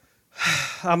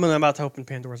 I'm about to open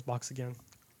Pandora's box again.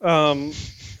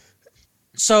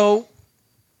 So,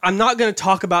 I'm not going to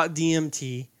talk about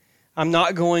DMT. I'm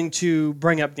not going to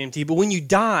bring up DMT. But when you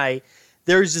die,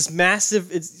 there's this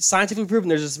massive... It's scientifically proven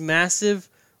there's this massive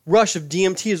rush of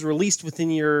DMT is released within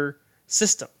your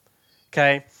system.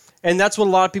 Okay? And that's what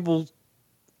a lot of people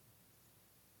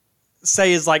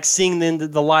say is like seeing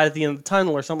the light at the end of the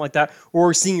tunnel or something like that,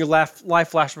 or seeing your life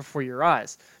flash before your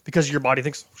eyes because your body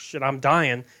thinks, oh, shit, I'm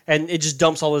dying, and it just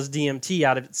dumps all this DMT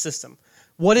out of its system.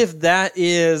 What if that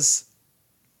is...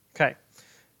 Okay.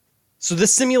 So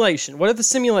this simulation, what if the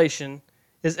simulation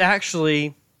is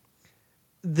actually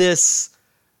this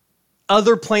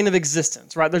other plane of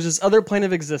existence, right? There's this other plane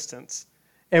of existence,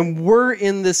 and we're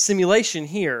in this simulation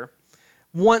here.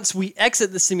 Once we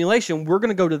exit the simulation, we're going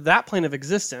to go to that plane of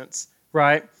existence,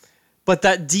 right? But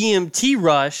that DMT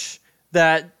rush,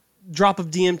 that drop of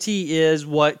DMT is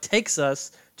what takes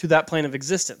us to that plane of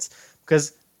existence.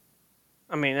 Because,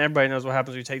 I mean, everybody knows what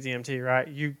happens when you take DMT, right?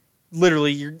 You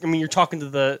literally, you're talking to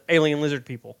the alien lizard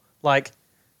people. Like,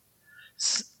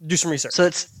 do some research. So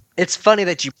it's funny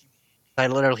that I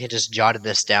literally just jotted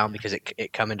this down because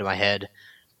it come into my head,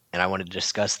 and I wanted to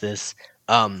discuss this.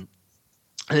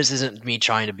 This isn't me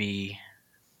trying to be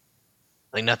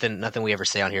like nothing we ever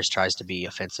say on here tries to be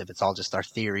offensive. It's all just our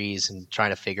theories and trying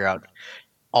to figure out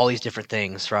all these different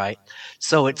things, right?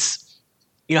 So it's,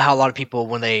 you know how a lot of people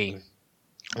when they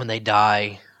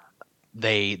die,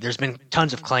 there's been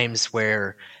tons of claims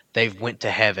where they've went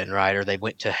to heaven, right? Or they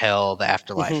went to hell, the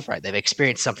afterlife, right? They've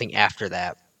experienced something after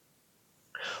that.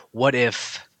 What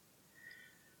if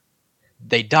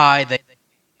they die, they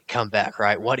come back,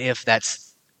 right? What if that's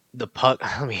the plug?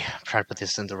 Let me try to put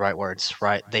this into the right words,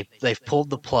 right? They've pulled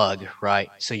the plug, right?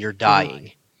 So you're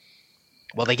dying.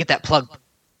 Well, they get that plug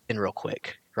in real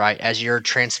quick, right? As you're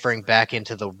transferring back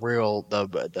into the real,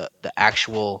 the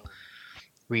actual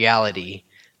reality,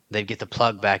 they get the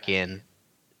plug back in.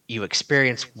 You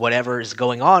experience whatever is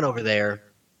going on over there.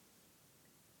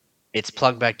 It's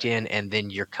plugged back in, and then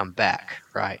you come back,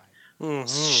 right?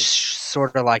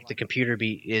 Sort of like the computer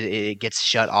it gets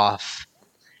shut off.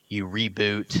 You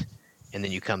reboot, and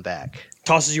then you come back.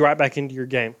 Tosses you right back into your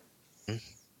game.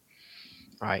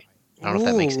 Right. I don't know if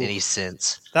that makes any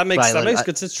sense. That makes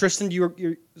good sense. Tristan,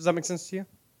 does that make sense to you?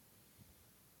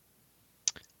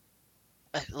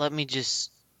 Let me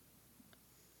just...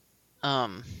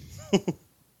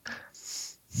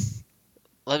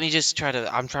 Let me just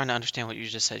I'm trying to understand what you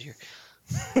just said here.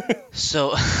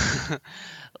 So,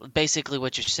 basically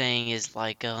what you're saying is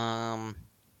like, I'm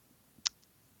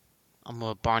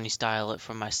gonna Barney style it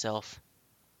for myself.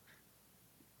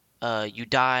 You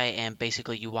die and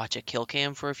basically you watch a kill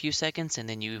cam for a few seconds and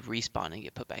then you respawn and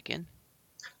get put back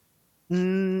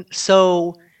in.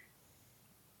 So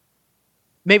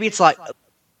maybe it's like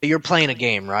you're playing a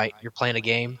game, right? You're playing a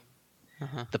game.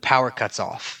 The power cuts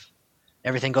off.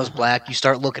 Everything goes black. You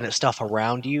start looking at stuff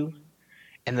around you,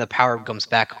 and the power comes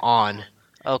back on.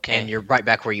 Okay. And you're right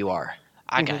back where you are.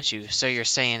 I got you. So you're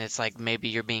saying it's like maybe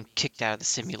you're being kicked out of the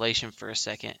simulation for a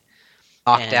second.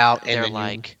 Knocked out, and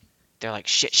they're like,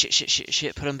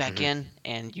 shit, put them back in,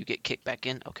 and you get kicked back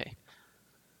in? Okay.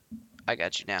 I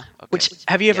got you now. Okay. Which,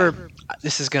 have you ever...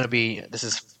 This is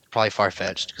probably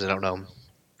far-fetched, because I don't know.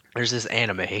 There's this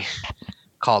anime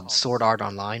called Sword Art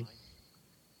Online.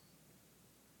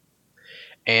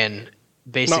 And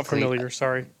basically... Not familiar,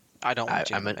 sorry. I don't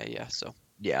watch anime, so...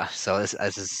 Yeah, so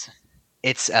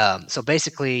so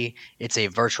basically, it's a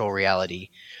virtual reality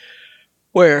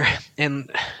where...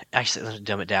 And actually, let's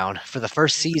dumb it down. For the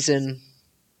first season,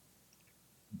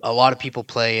 a lot of people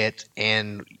play it,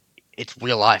 and it's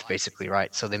real life, basically,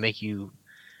 right? So they make you...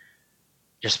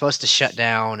 You're supposed to shut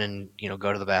down and,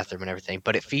 go to the bathroom and everything,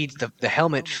 but it feeds... The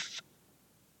helmet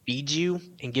feeds you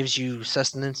and gives you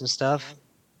sustenance and stuff.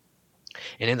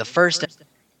 And in the first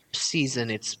season,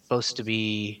 it's supposed to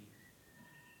be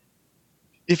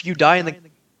if you die in the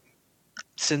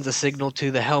sends a signal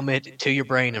to the helmet to your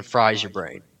brain and fries your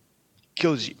brain,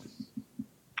 kills you.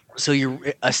 So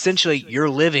you're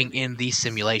living in the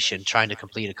simulation, trying to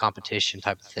complete a competition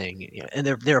type of thing. And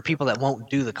there are people that won't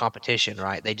do the competition,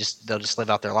 right? They'll just live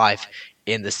out their life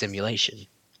in the simulation.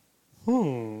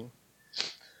 So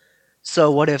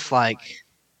what if like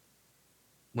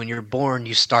when you're born,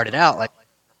 you started out like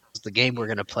the game we're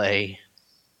gonna play,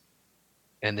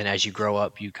 and then as you grow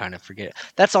up, you kind of forget it.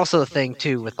 That's also the thing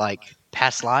too with like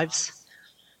past lives.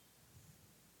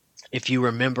 If you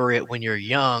remember it when you're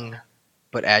young,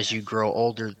 but as you grow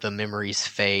older, the memories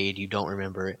fade. You don't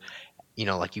remember it.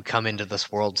 Like you come into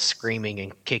this world screaming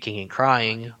and kicking and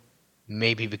crying,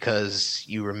 maybe because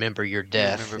you remember your You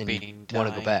death remember and you being want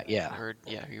to go dying, back. Yeah. or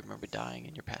yeah, you remember dying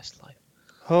in your past life.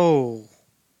 Oh.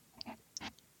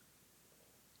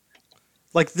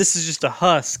 Like this is just a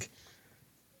husk.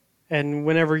 And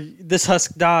whenever this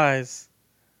husk dies,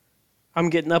 I'm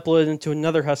getting uploaded into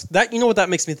another husk. That, you know what that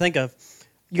makes me think of?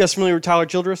 You guys familiar with Tyler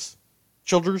Childers?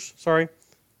 Sorry.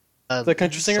 The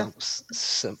country singer?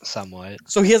 Somewhat.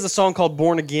 So he has a song called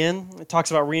Born Again. It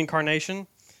talks about reincarnation.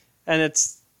 And it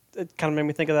kind of made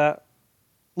me think of that.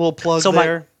 Little plug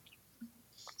there.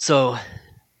 So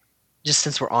just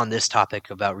since we're on this topic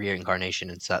about reincarnation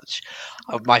and such,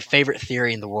 my favorite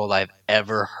theory in the world I've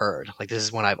ever heard, like this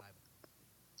is one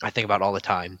I think about all the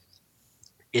time,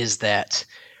 is that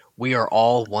we are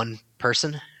all one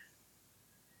person.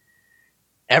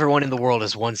 Everyone in the world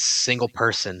is one single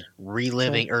person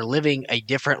reliving or living a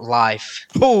different life.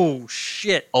 Oh,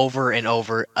 shit. Over and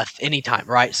over any time,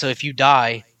 right? So if you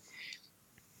die,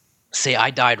 say I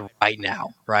died right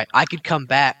now, right? I could come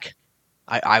back.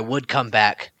 I would come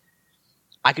back.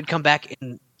 I could come back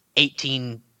in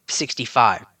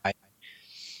 1865, right?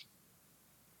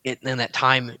 And that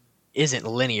time isn't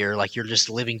linear. Like you're just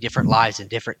living different lives in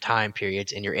different time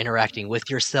periods, and you're interacting with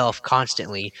yourself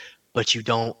constantly, but you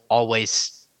don't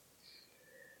always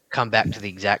come back to the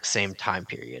exact same time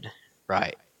period,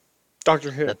 right?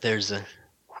 Doctor Who. That there's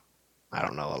I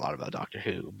don't know a lot about Doctor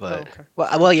Who, but okay.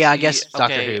 well, yeah, I See, guess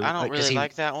Doctor okay, Who. I don't really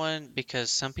like that one because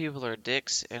some people are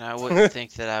dicks, and I wouldn't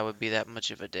think that I would be that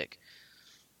much of a dick.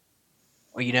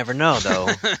 Well, you never know, though.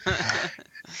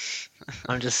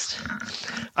 I'm just.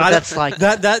 That's like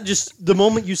that. Just the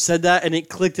moment you said that, and it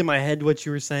clicked in my head what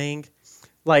you were saying,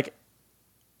 like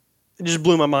it just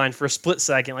blew my mind for a split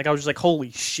second. Like I was just like,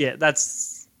 "Holy shit!" that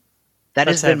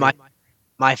has been heavy.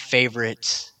 my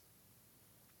favorite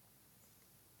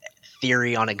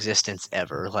theory on existence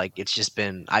ever. Like it's just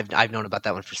been I've known about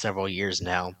that one for several years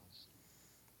now,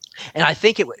 and I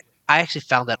think I actually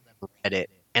found that on Reddit,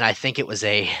 and I think it was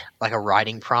a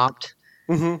writing prompt.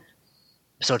 Mm-hmm.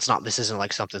 So this isn't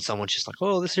like something someone's just like,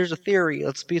 oh, here's a theory,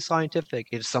 let's be scientific.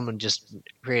 It's someone just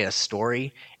created a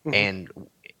story, and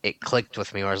it clicked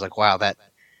with me where I was like, wow, that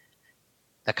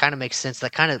kind of makes sense.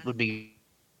 That kind of would be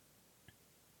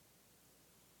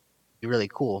really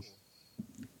cool.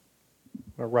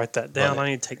 I'll write that down. I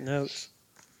need to take notes.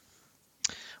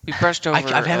 We brushed over I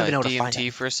haven't been able to find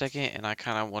DMT for a second, and I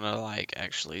kind of want to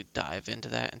actually dive into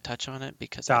that and touch on it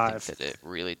because I think that it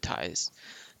really ties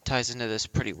into this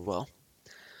pretty well.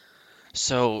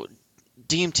 So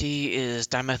DMT is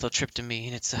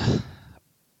dimethyltryptamine. It's a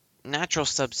natural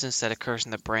substance that occurs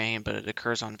in the brain, but it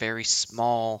occurs on very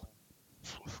small,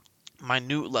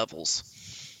 minute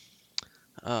levels.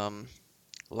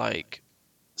 Like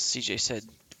CJ said,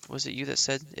 was it you that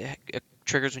said it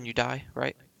triggers when you die,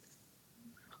 right?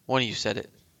 One of you said it.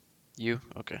 You?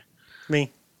 Okay.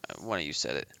 Me. One of you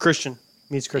said it. Christian.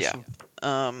 Me's Christian.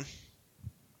 Yeah.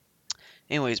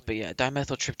 Anyways, but yeah,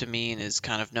 dimethyltryptamine is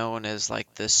kind of known as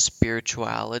like the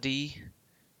spirituality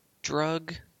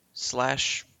drug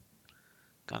slash.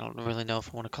 I don't really know if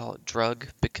I want to call it drug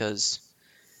because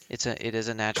it is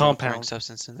a natural occurring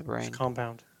substance in the brain. It's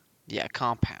compound. Yeah,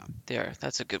 compound. There,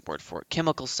 that's a good word for it.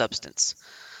 Chemical substance.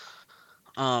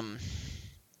 But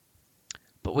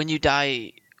when you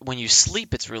die, when you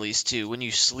sleep, it's released too. When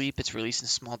you sleep, it's released in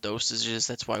small dosages.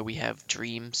 That's why we have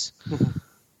dreams.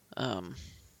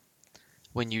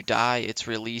 When you die, it's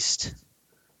released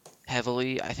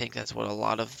heavily. I think that's what a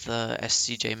lot of the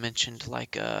SCJ mentioned,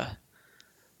 like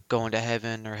going to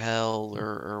heaven or hell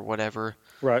or whatever.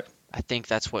 Right. I think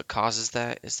that's what causes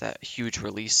that, is that huge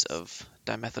release of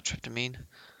dimethyltryptamine.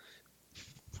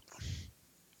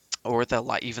 Or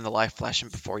even the light flashing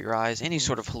before your eyes. Any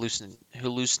sort of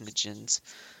hallucinogens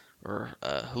or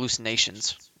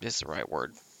hallucinations is the right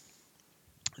word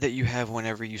that you have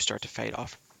whenever you start to fade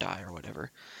off, die, or whatever,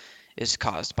 is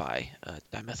caused by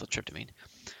dimethyltryptamine.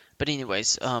 But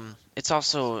anyways, it's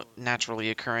also naturally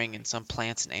occurring in some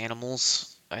plants and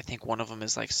animals. I think one of them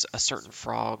is like a certain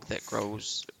frog that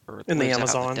grows or In the lives out in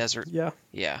the Amazon. desert. Yeah.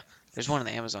 Yeah, there's one in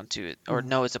the Amazon too. Or Mhm.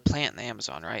 no, it's a plant in the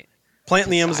Amazon, right? Plant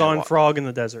in the It's Amazon, ayahuasca. frog in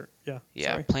the desert. Yeah.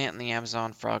 Yeah, Sorry. plant in the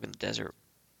Amazon, frog in the desert.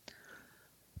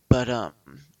 But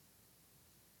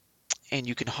and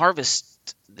you can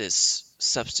harvest this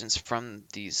substance from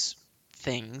these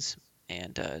things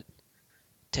and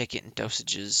take it in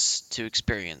dosages to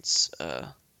experience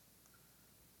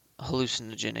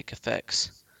hallucinogenic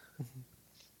effects. Mhm.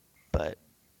 But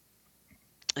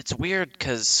it's weird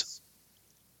because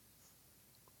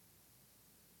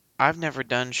I've never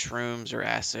done shrooms or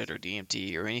acid or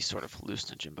DMT or any sort of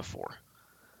hallucinogen before.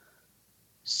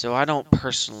 So I don't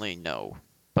personally know,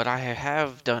 but I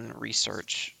have done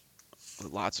research,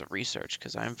 lots of research,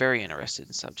 because I'm very interested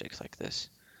in subjects like this.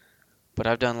 But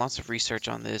I've done lots of research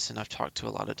on this, and I've talked to a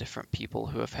lot of different people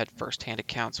who have had firsthand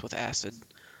accounts with acid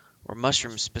or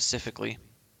mushrooms specifically.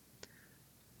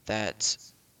 That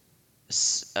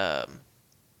um,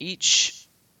 each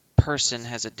person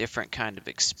has a different kind of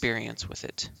experience with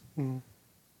it. Mhm.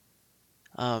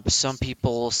 Some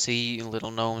people see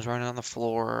little gnomes running on the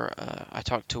floor. I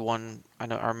talked to one. I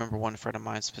remember one friend of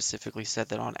mine specifically said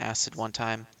that on acid one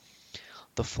time,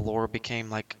 the floor became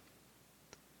like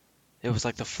it was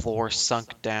like the floor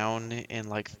sunk down in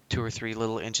like 2 or 3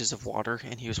 little inches of water,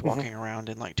 and he was Mhm. walking around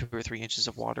in like 2 or 3 inches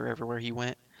of water everywhere he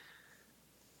went.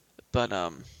 But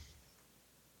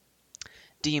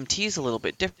DMT is a little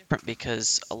bit different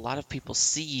because a lot of people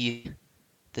see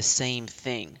the same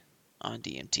thing on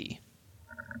DMT.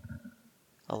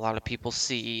 A lot of people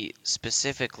see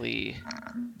specifically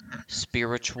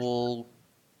spiritual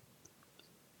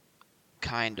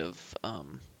kind of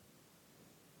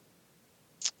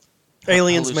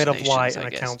Aliens made of light hallucinations, and I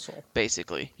a guess. council.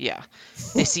 Basically, yeah.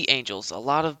 They see angels. A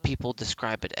lot of people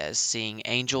describe it as seeing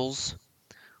angels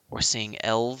or seeing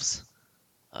elves.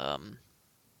 Um,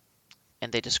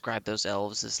 and they describe those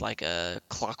elves as like a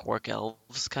clockwork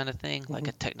elves kind of thing, like Mhm.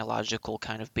 a technological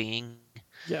kind of being.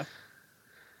 Yeah.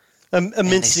 And they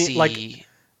Immensely, like see,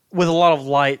 with a lot of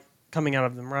light coming out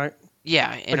of them, right?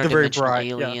 yeah, Like they're very interdimensional bright.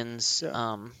 Yeah. aliens.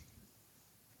 Yeah.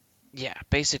 Yeah,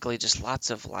 basically just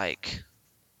lots of like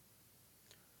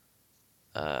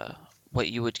uh, what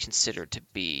you would consider to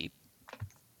be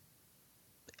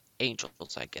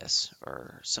angels, I guess,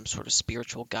 or some sort of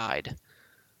spiritual guide.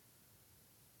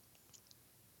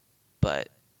 But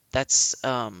that's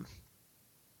um,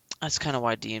 that's kind of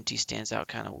why DMT stands out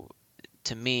kind of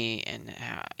to me, and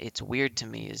it's weird to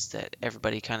me is that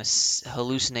everybody kind of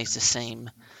hallucinates the same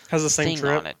Has the same thing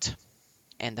on trip. it,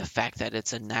 and the fact that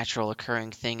it's a natural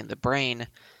occurring thing in the brain,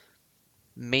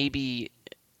 maybe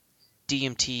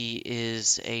DMT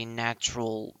is a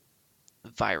natural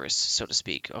virus, so to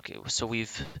speak. Okay, so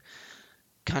we've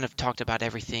kind of talked about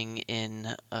everything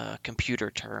in computer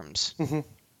terms Hmm.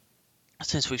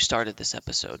 since we've started this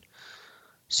episode.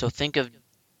 So think of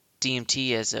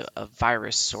DMT as a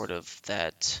virus, sort of,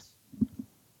 that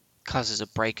causes a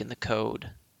break in the code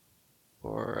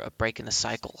or a break in the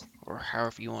cycle, or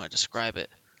however you want to describe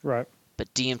it. Right.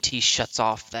 But DMT shuts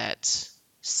off that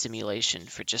simulation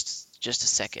for just a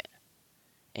second,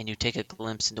 and you take a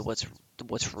glimpse into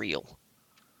what's real.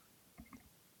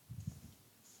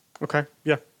 Okay.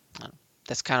 Yeah.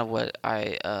 That's kind of what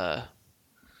I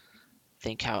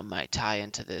think how it might tie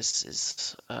into this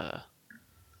is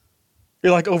It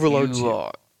like overloads you you.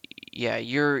 are yeah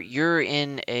you're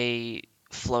in a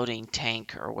floating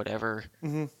tank or whatever,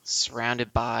 Hmm.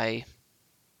 surrounded by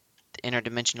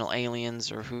interdimensional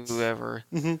aliens or whoever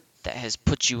Hmm. that has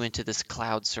put you into this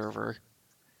cloud server.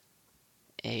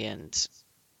 And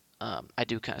I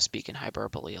do kind of speak in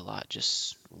hyperbole a lot,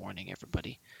 just warning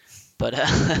everybody. But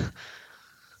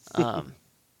um,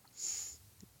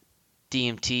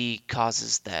 DMT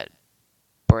causes that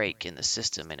break in the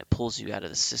system, and it pulls you out of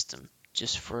the system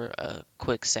just for a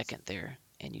quick second there,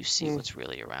 and you see Mm. what's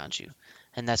really around you.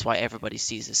 And that's why everybody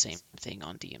sees the same thing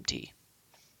on DMT.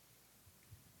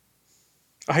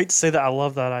 I hate to say that I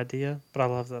love that idea, but I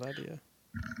love that idea.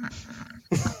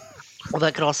 Well,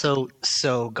 that could also,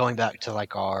 so going back to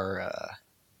like our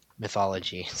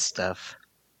mythology and stuff,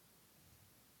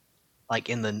 like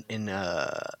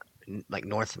like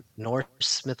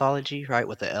Norse mythology, right,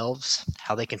 with the elves,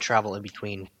 how they can travel in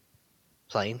between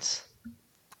planes.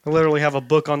 I literally have a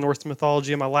book on Norse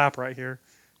mythology in my lap right here,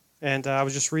 and I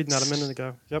was just reading that a minute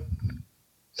ago. Yep.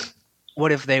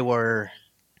 What if they were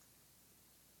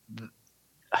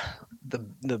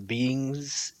the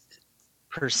beings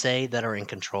per se that are in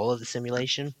control of the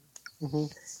simulation Hmm.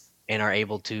 and are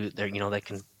able to, they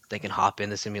can hop in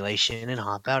the simulation and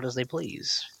hop out as they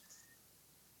please.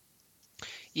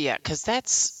 Yeah, because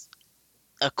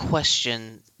a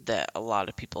question that a lot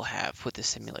of people have with the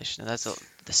simulation, and that's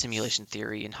the simulation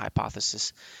theory and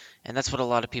hypothesis, and that's what a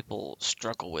lot of people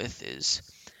struggle with is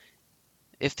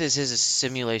if this is a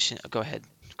simulation. Go ahead,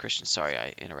 Christian. Sorry,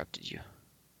 I interrupted you.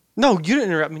 No, you didn't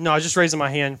interrupt me. No, I was just raising my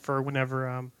hand for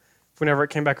whenever it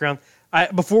came back around.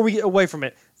 Before we get away from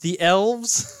it, the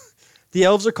elves, the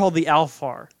elves are called the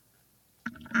Alfar.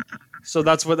 So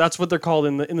that's what they're called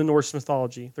in the Norse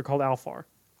mythology. They're called Alfar.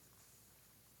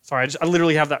 Sorry, I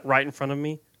literally have that right in front of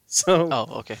me. So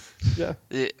Oh, okay. yeah,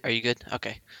 Are you good?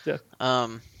 Okay. yeah.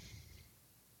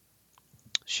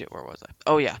 Shit, where was I?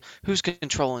 Oh yeah, who's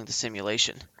controlling the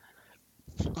simulation?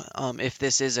 If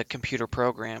this is a computer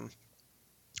program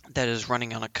that is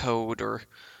running on a code or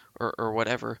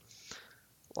whatever,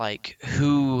 like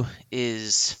who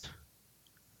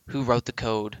wrote the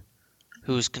code?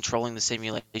 Who's controlling the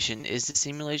simulation? Is the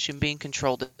simulation being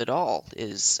controlled at all?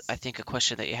 Is, I think, a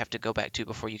question that you have to go back to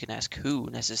before you can ask who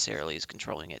necessarily is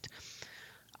controlling it.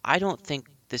 I don't think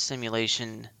the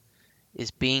simulation is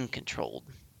being controlled.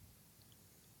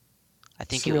 I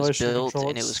think it was Simulation built control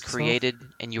and it was itself. created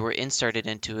and you were inserted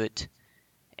into it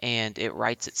and it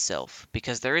writes itself.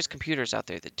 Because there is computers out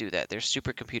there that do that. There's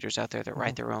supercomputers out there that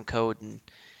write their own code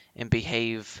and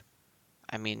behave.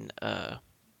 I mean,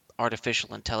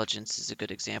 artificial intelligence is a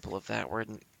good example of that. We're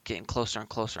getting closer and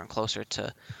closer and closer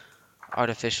to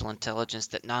artificial intelligence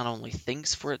that not only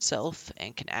thinks for itself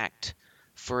and can act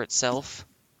for itself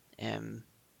and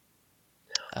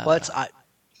Well, it's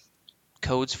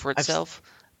codes for I've itself,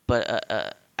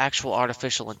 but actual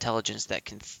artificial intelligence that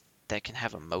can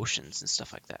have emotions and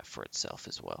stuff like that for itself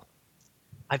as well.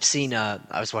 I've seen.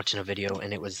 I was watching a video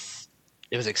and it was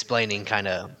explaining kind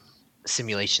of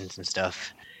simulations and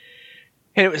stuff,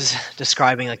 and it was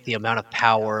describing like the amount of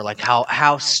power, like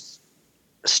how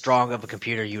strong of a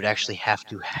computer you would actually have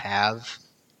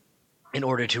in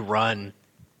order to run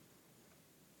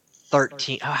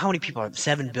 13. How many people are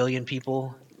 7 billion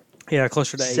people? Yeah,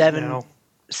 closer to 8 Seven now.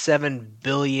 7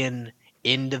 billion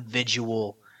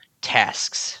individual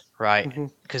tasks, right? Mm-hmm.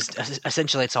 Because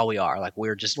essentially it's all we are. Like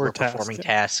we're Tasks, performing yeah.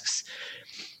 tasks.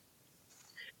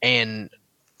 And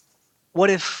what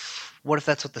if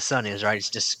that's what the sun is, right?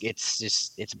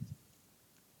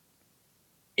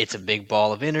 It's a big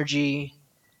ball of energy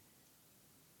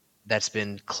that's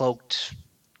been cloaked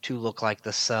to look like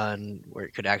the sun, where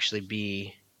it could actually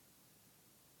be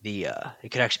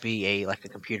a like a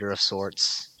computer of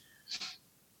sorts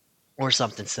or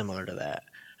something similar to that.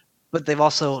 But they've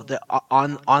also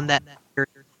on that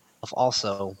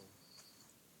also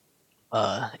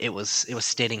it was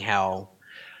stating how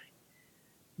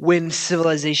when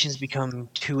civilizations become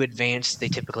too advanced, they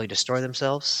typically destroy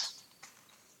themselves.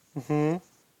 Mm-hmm.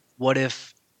 What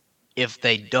if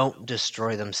they don't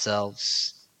destroy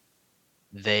themselves,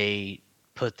 they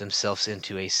put themselves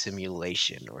into a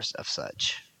simulation or of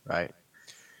such, right?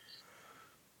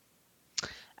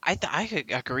 I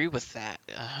could agree with that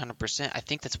 100%. I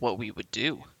think that's what we would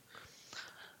do.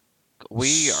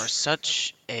 We are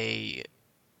such a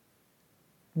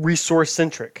Resource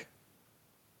centric.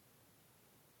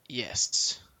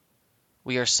 yes.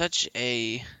 We are such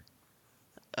a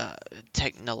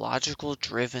technological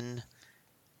driven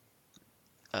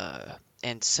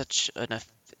and such an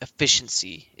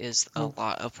efficiency is a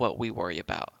lot of what we worry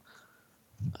about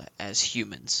as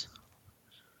humans.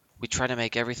 We try to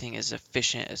make everything as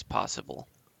efficient as possible.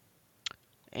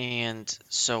 And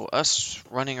so us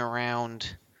running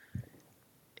around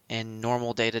in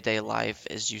normal day-to-day life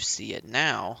as you see it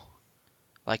now,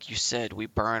 like you said, we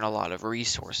burn a lot of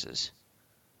resources.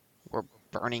 We're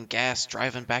burning gas,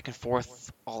 driving back and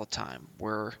forth all the time.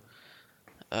 We're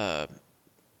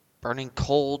burning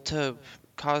coal to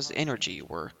cause energy.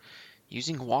 We're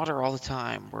using water all the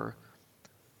time. We're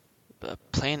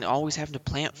always having to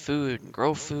plant food and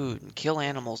grow food and kill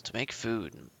animals to make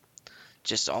food. And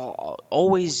just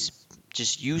always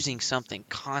just using something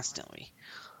constantly.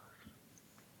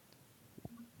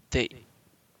 The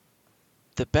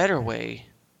better way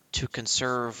to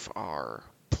conserve our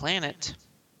planet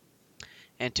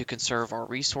and to conserve our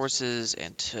resources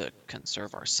and to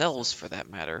conserve ourselves for that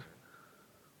matter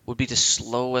would be to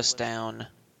slow us down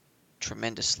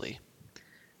tremendously.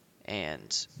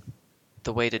 And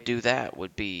the way to do that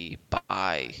would be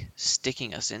by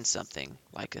sticking us in something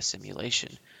like a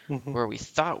simulation where we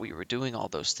thought we were doing all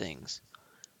those things,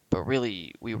 but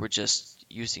really we were just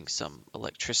using some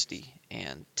electricity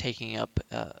and taking up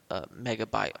a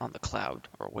megabyte on the cloud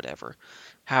or whatever,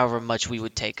 however much we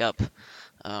would take up.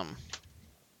 But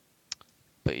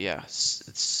yeah,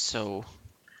 it's so.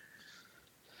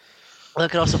 Well,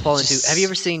 it could also fall into. Have you Just-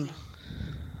 ever seen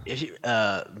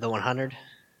the 100?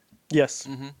 Yes.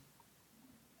 Mhm.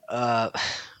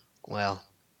 Well,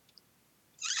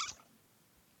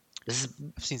 this is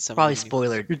I've seen some probably of the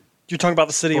movies. You're talking about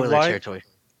the City of spoiler Light? territory.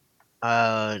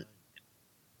 Uh,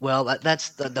 well, that's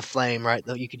the flame, right?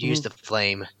 Though you could use Mhm. the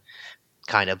flame,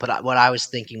 kind of. But what I was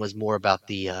thinking was more about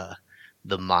the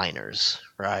miners,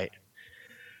 right?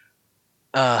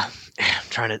 I'm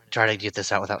try to get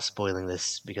this out without spoiling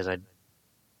this because I.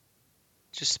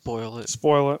 Just spoil it.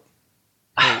 Spoil it.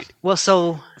 Hey, Well,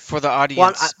 so for the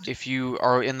well, audience, if you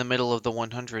are in the middle of the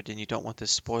 100 and you don't want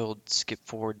this spoiled, skip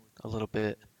forward a little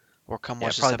bit, or come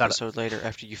yeah, watch this probably about episode later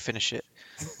after you finish it.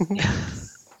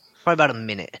 probably about a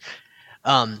minute.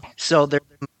 So they're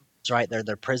right.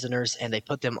 They're prisoners, and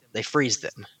they freeze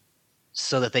them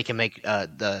so that they can make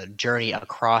the journey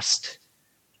across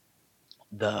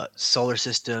the solar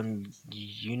system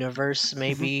universe.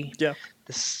 Maybe Yeah.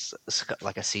 this is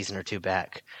like a season or two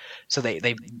back. So they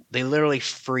literally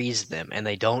freeze them, and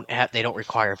they don't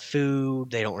require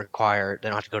food. They don't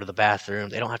have to go to the bathroom.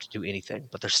 They don't have to do anything,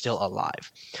 but they're still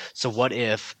alive. So what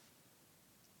if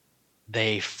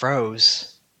they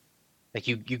froze? Like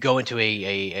you go into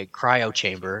a cryo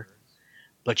chamber,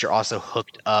 but you're also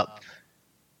hooked up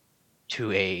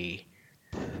to a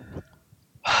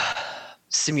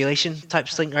simulation type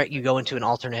thing, right? You go into an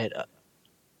alternate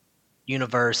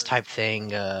universe type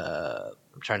thing.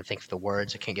 I'm trying to think of the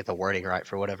words. I can't get the wording right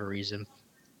for whatever reason.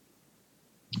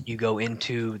 You go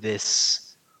into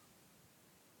this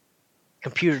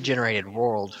computer generated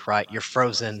world, right? You're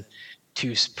frozen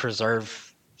to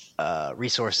preserve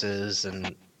resources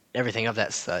and everything of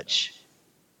that such.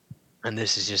 And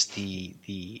this is just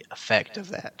the effect of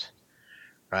that,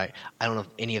 right? I don't know if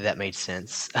any of that made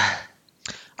sense. I,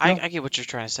 No. I get what you're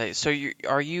trying to say. So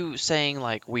are you saying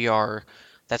like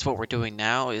that's what we're doing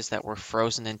now is that we're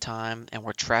frozen in time and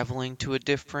we're traveling to a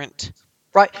different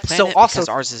Right. So planet also, because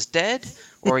ours is dead?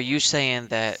 Or are you saying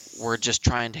that we're just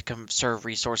trying to conserve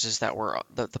resources that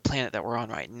the planet that we're on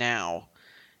right now,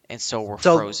 and so we're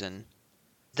so frozen to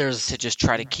there's just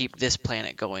try to keep this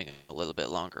planet going a little bit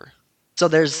longer?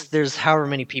 there's however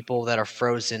many people that are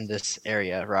frozen in this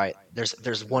area, right?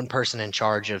 There's one person in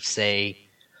charge of say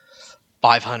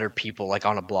 500 people, like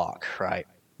on a block, right?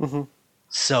 Hmm.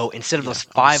 So instead of Yeah, those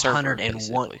on a server 501,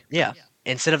 basically. yeah,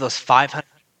 instead of those 500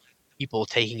 people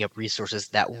taking up resources,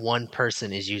 that one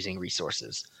person is using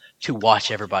resources to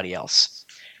watch everybody else.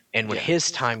 And when Yeah.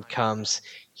 his time comes,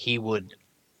 he would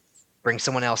bring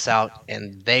someone else out,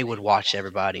 and they would watch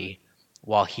everybody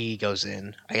while he goes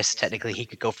in. I guess technically he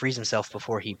could go freeze himself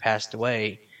before he passed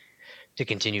away to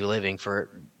continue living for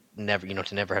never,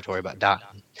 to never have to worry about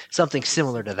dying. Something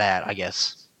similar to that, I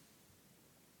guess.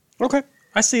 Okay.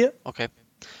 I see it. Okay.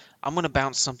 I'm gonna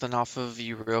bounce something off of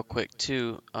you real quick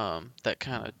too, that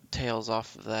kind of tails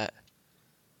off of that.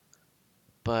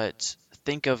 But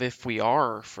think of if we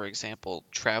are, for example,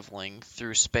 traveling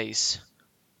through space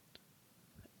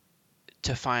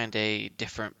to find a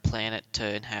different planet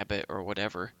to inhabit or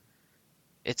whatever.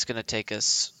 It's gonna take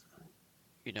us,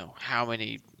 how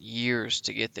many years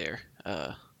to get there.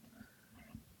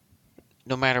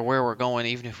 No matter where we're going,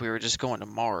 even if we were just going to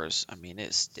Mars, I mean,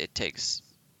 it takes,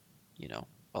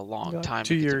 a long Like time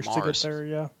two to get to years to get Mars. there.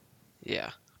 Yeah.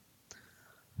 Yeah.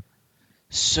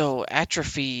 So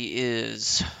atrophy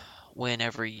is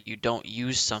whenever you don't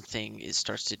use something, it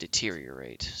starts to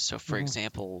deteriorate. So, for Hmm.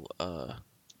 example,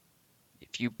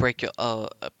 if you break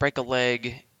a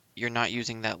leg, you're not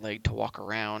using that leg to walk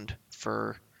around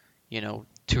for,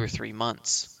 2 or 3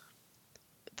 months.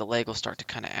 The leg will start to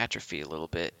kind of atrophy a little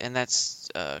bit, and that's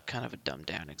kind of a dumbed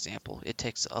down example. It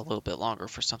takes a little bit longer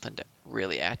for something to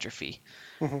really atrophy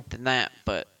Hmm. than that,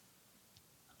 but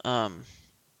um,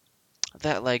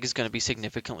 that leg is going to be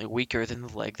significantly weaker than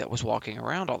the leg that was walking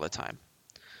around all the time.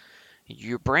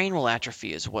 Your brain will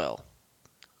atrophy as well.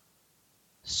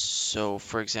 So,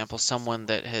 for example, someone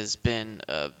that has been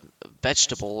a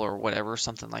vegetable or whatever,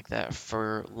 something like that,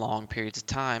 for long periods of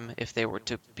time, if they were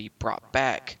to be brought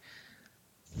back,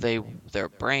 their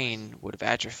brain would have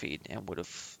atrophied and would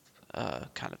have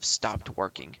kind of stopped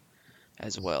working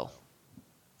as well.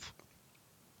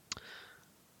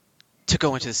 To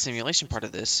go into the simulation part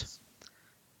of this,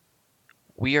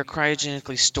 we are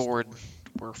cryogenically stored,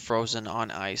 we're frozen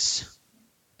on ice.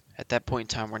 At that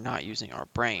point in time, we're not using our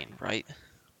brain, right?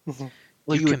 Hmm.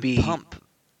 Well, You you would can be pump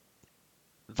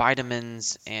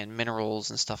vitamins and minerals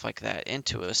and stuff like that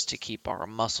into us to keep our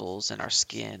muscles and our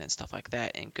skin and stuff like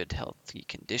that in good healthy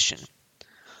condition.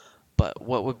 But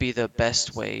what would be the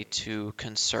best way to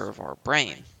conserve our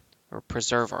brain or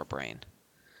preserve our brain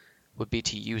would be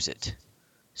to use it.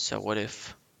 So what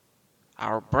if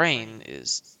our brain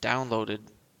is downloaded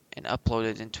and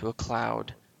uploaded into a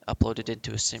cloud uploaded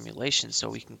into a simulation so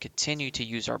we can continue to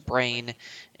use our brain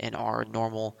in our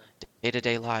normal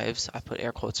day-to-day lives. I put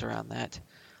air quotes around that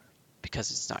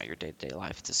because it's not your day-to-day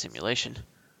life, it's a simulation.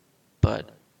 But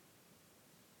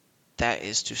that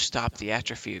is to stop the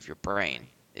atrophy of your brain,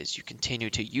 is you continue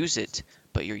to use it,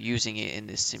 but you're using it in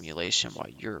this simulation while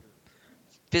your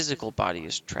physical body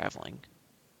is traveling.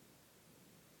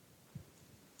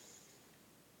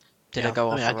 Did I Yeah, go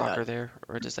I off mean, the rocker there,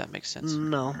 or does that make sense?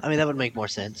 no, I mean that would make more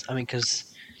sense. I mean,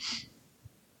 because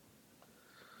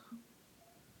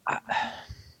I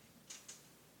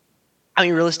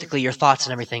mean, realistically, your thoughts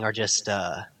and everything are just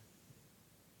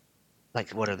like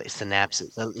what are they?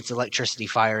 Synapses. It's electricity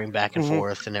firing back and Mhm.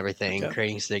 forth and everything, Yeah.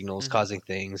 creating signals, Mhm. causing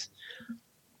things.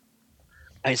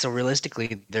 I mean, so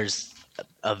realistically, there's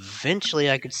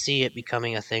eventually I could see it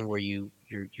becoming a thing where you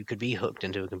could be hooked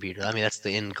into a computer. I mean, that's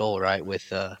the end goal, right?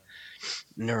 With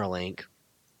Neuralink,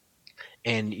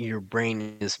 and your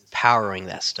brain is powering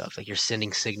that stuff. Like you're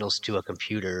sending signals to a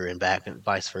computer and back and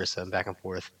vice versa, and back and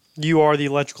forth. You are the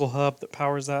electrical hub that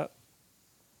powers that.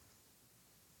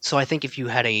 So I think if you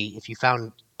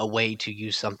found a way to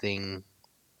use something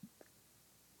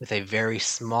with a very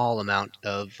small amount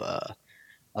of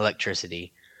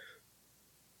electricity,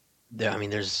 I mean,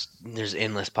 there's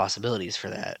endless possibilities for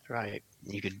that, right?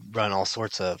 You could run all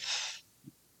sorts of.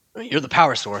 I mean, you're the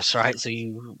power source, right? So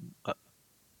you,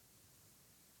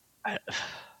 I,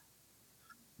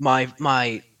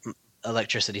 my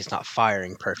electricity is not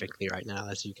firing perfectly right now,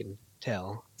 as you can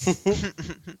tell.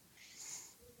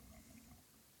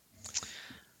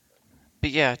 But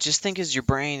yeah, just think as your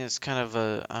brain is kind of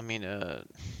a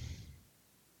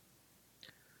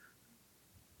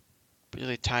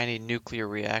really tiny nuclear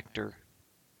reactor.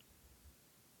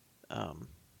 Um,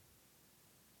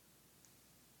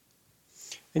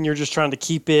 And you're just trying to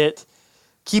keep it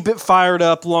fired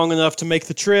up long enough to make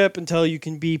the trip until you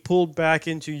can be pulled back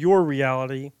into your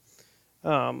reality.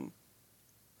 Um,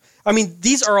 I mean,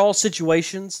 these are all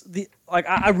situations.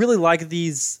 I really like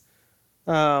these,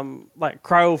 like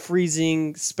cryo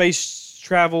freezing, space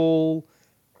travel,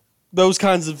 those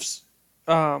kinds of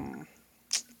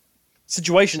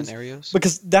situations, Scenarios.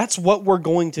 because that's what we're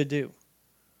going to do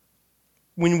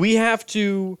when we have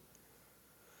to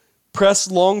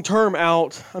press long term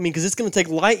out. I mean, because it's going to take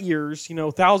light years,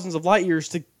 thousands of light years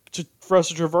for us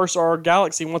to traverse our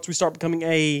galaxy. Once we start becoming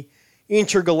a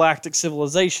intergalactic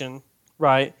civilization,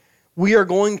 right? We are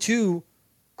going to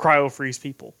cryo freeze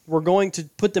people. We're going to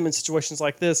put them in situations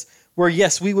like this where,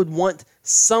 yes, we would want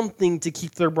something to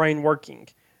keep their brain working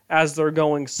as they're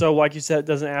going. So, like you said, it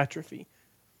doesn't atrophy.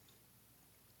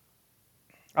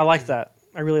 I like that.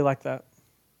 I really like that.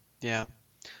 Yeah.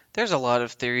 There's a lot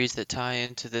of theories that tie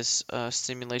into this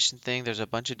simulation thing. There's a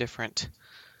bunch of different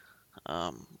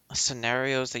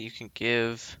scenarios that you can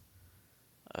give.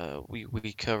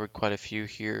 We covered quite a few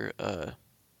here.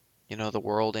 The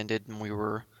world ended and we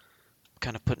were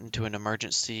kind of put into an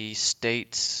emergency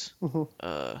state,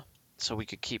 Mhm. so we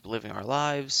could keep living our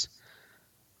lives.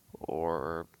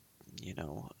 Or,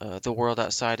 the world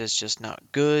outside is just not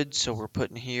good, so we're put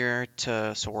in here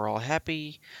so we're all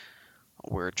happy.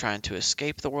 We're trying to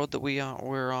escape the world that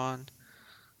we're on.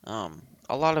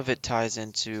 A lot of it ties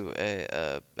into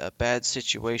a bad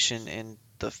situation in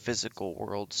the physical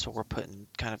world, so we're put in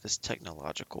kind of this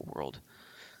technological world.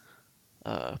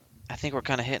 I think we're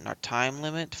kind of hitting our time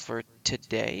limit for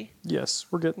today, Yes,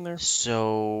 we're getting there.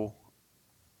 so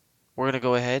we're gonna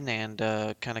go ahead and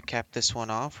kind of cap this one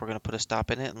off. We're gonna put a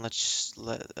stop in it,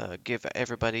 and give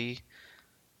everybody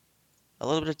a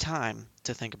little bit of time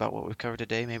to think about what we've covered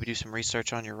today. Maybe do some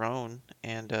research on your own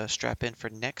and strap in for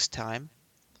next time.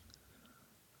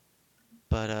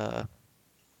 But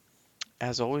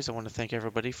as always, I want to thank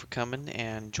everybody for coming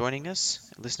and joining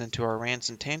us, and listening to our rants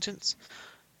and tangents.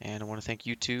 And I want to thank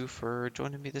you two for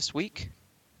joining me this week.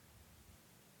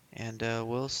 And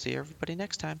we'll see everybody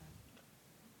next time.